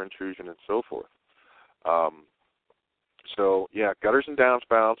water intrusion and so forth. Gutters and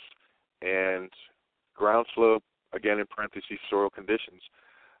downspouts and ground slope, again in parentheses, soil conditions,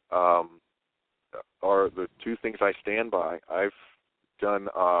 are the two things I stand by. I've done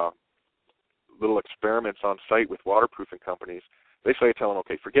little experiments on site with waterproofing companies. Basically, I tell them,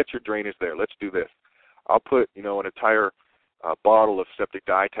 okay, forget your drainage there. Let's do this. I'll put, an entire bottle of septic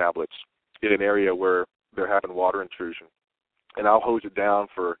dye tablets in an area where they're having water intrusion, and I'll hose it down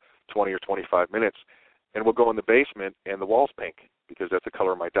for 20 or 25 minutes, and we'll go in the basement, and the wall's pink because that's the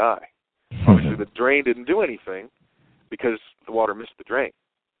color of my dye. Obviously, the drain didn't do anything because the water missed the drain.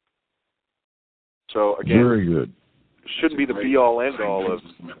 So, again, very good. Shouldn't be the be-all, end-all of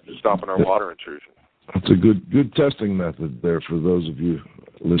stopping our water intrusion. It's a good testing method there for those of you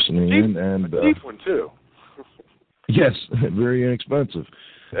listening in. And a deep one, too. Yes, very inexpensive.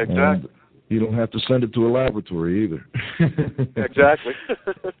 Exactly. And you don't have to send it to a laboratory either. Exactly.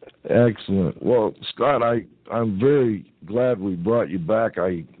 Excellent. Well, Scott, I'm very glad we brought you back.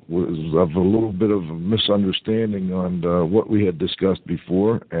 I was of a little bit of a misunderstanding on what we had discussed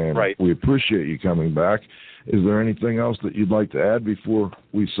before, and we appreciate you coming back. Is there anything else that you'd like to add before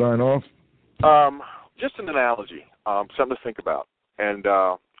we sign off? Just an analogy, something to think about. And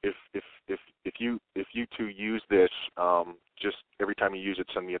if you two use this, just every time you use it,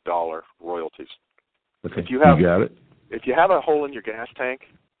 send me $1 royalties. Okay, you got it. If you have a hole in your gas tank,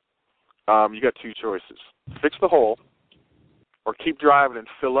 you got two choices: fix the hole, or keep driving and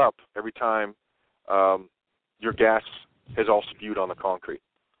fill up every time your gas has all spewed on the concrete.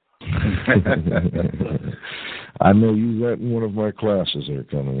 I may use that in one of my classes that are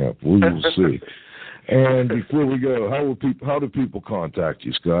coming up. We will see. And before we go, how do people contact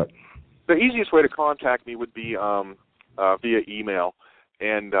you, Scott? The easiest way to contact me would be via email,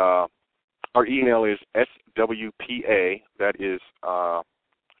 and our email is SWPA, that is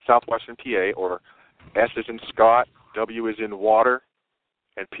Southwestern PA, or S is in Scott, W is in water,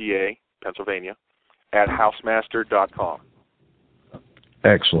 and PA, Pennsylvania, at housemaster.com.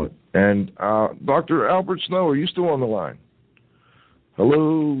 Excellent. And Dr. Albert Snow, are you still on the line?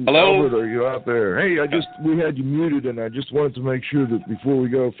 Hello, Albert, are you out there? Hey, we had you muted, and I just wanted to make sure that before we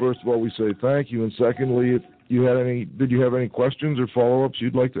go, first of all, we say thank you, and secondly, if you had did you have any questions or follow-ups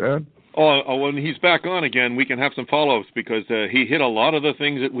you'd like to add? When he's back on again, we can have some follow-ups because he hit a lot of the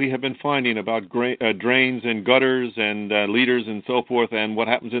things that we have been finding about drains and gutters and leaders and so forth and what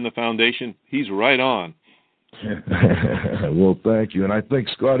happens in the foundation. He's right on. Well, thank you. And I think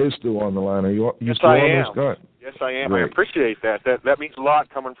Scott is still on the line. Are you still on there, Scott? Yes, I am. Great. I appreciate that. That means a lot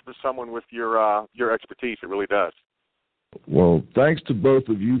coming from someone with your expertise. It really does. Well, thanks to both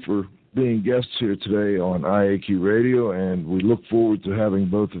of you for being guests here today on IAQ Radio, and we look forward to having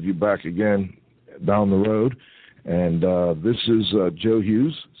both of you back again down the road. And this is Joe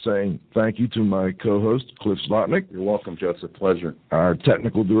Hughes saying thank you to my co-host, Cliff Zlotnick. You're welcome, Joe. It's a pleasure. Our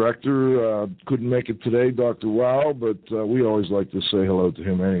technical director couldn't make it today, Dr. Wow, but we always like to say hello to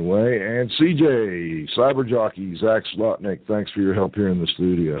him anyway. And CJ, Cyber Jockey, Zach Zlotnick, thanks for your help here in the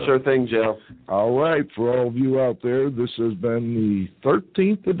studio. Sure thing, Joe. All right, for all of you out there, this has been the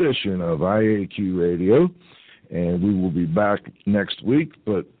 13th edition of IAQ Radio. And we will be back next week.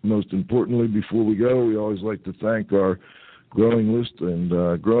 But most importantly, before we go, we always like to thank our growing list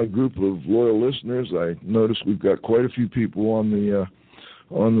and growing group of loyal listeners. I noticed we've got quite a few people on the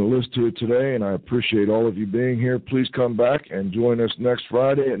list here today, and I appreciate all of you being here. Please come back and join us next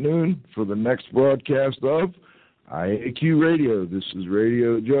Friday at noon for the next broadcast of IAQ Radio. This is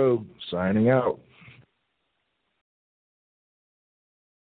Radio Joe signing out.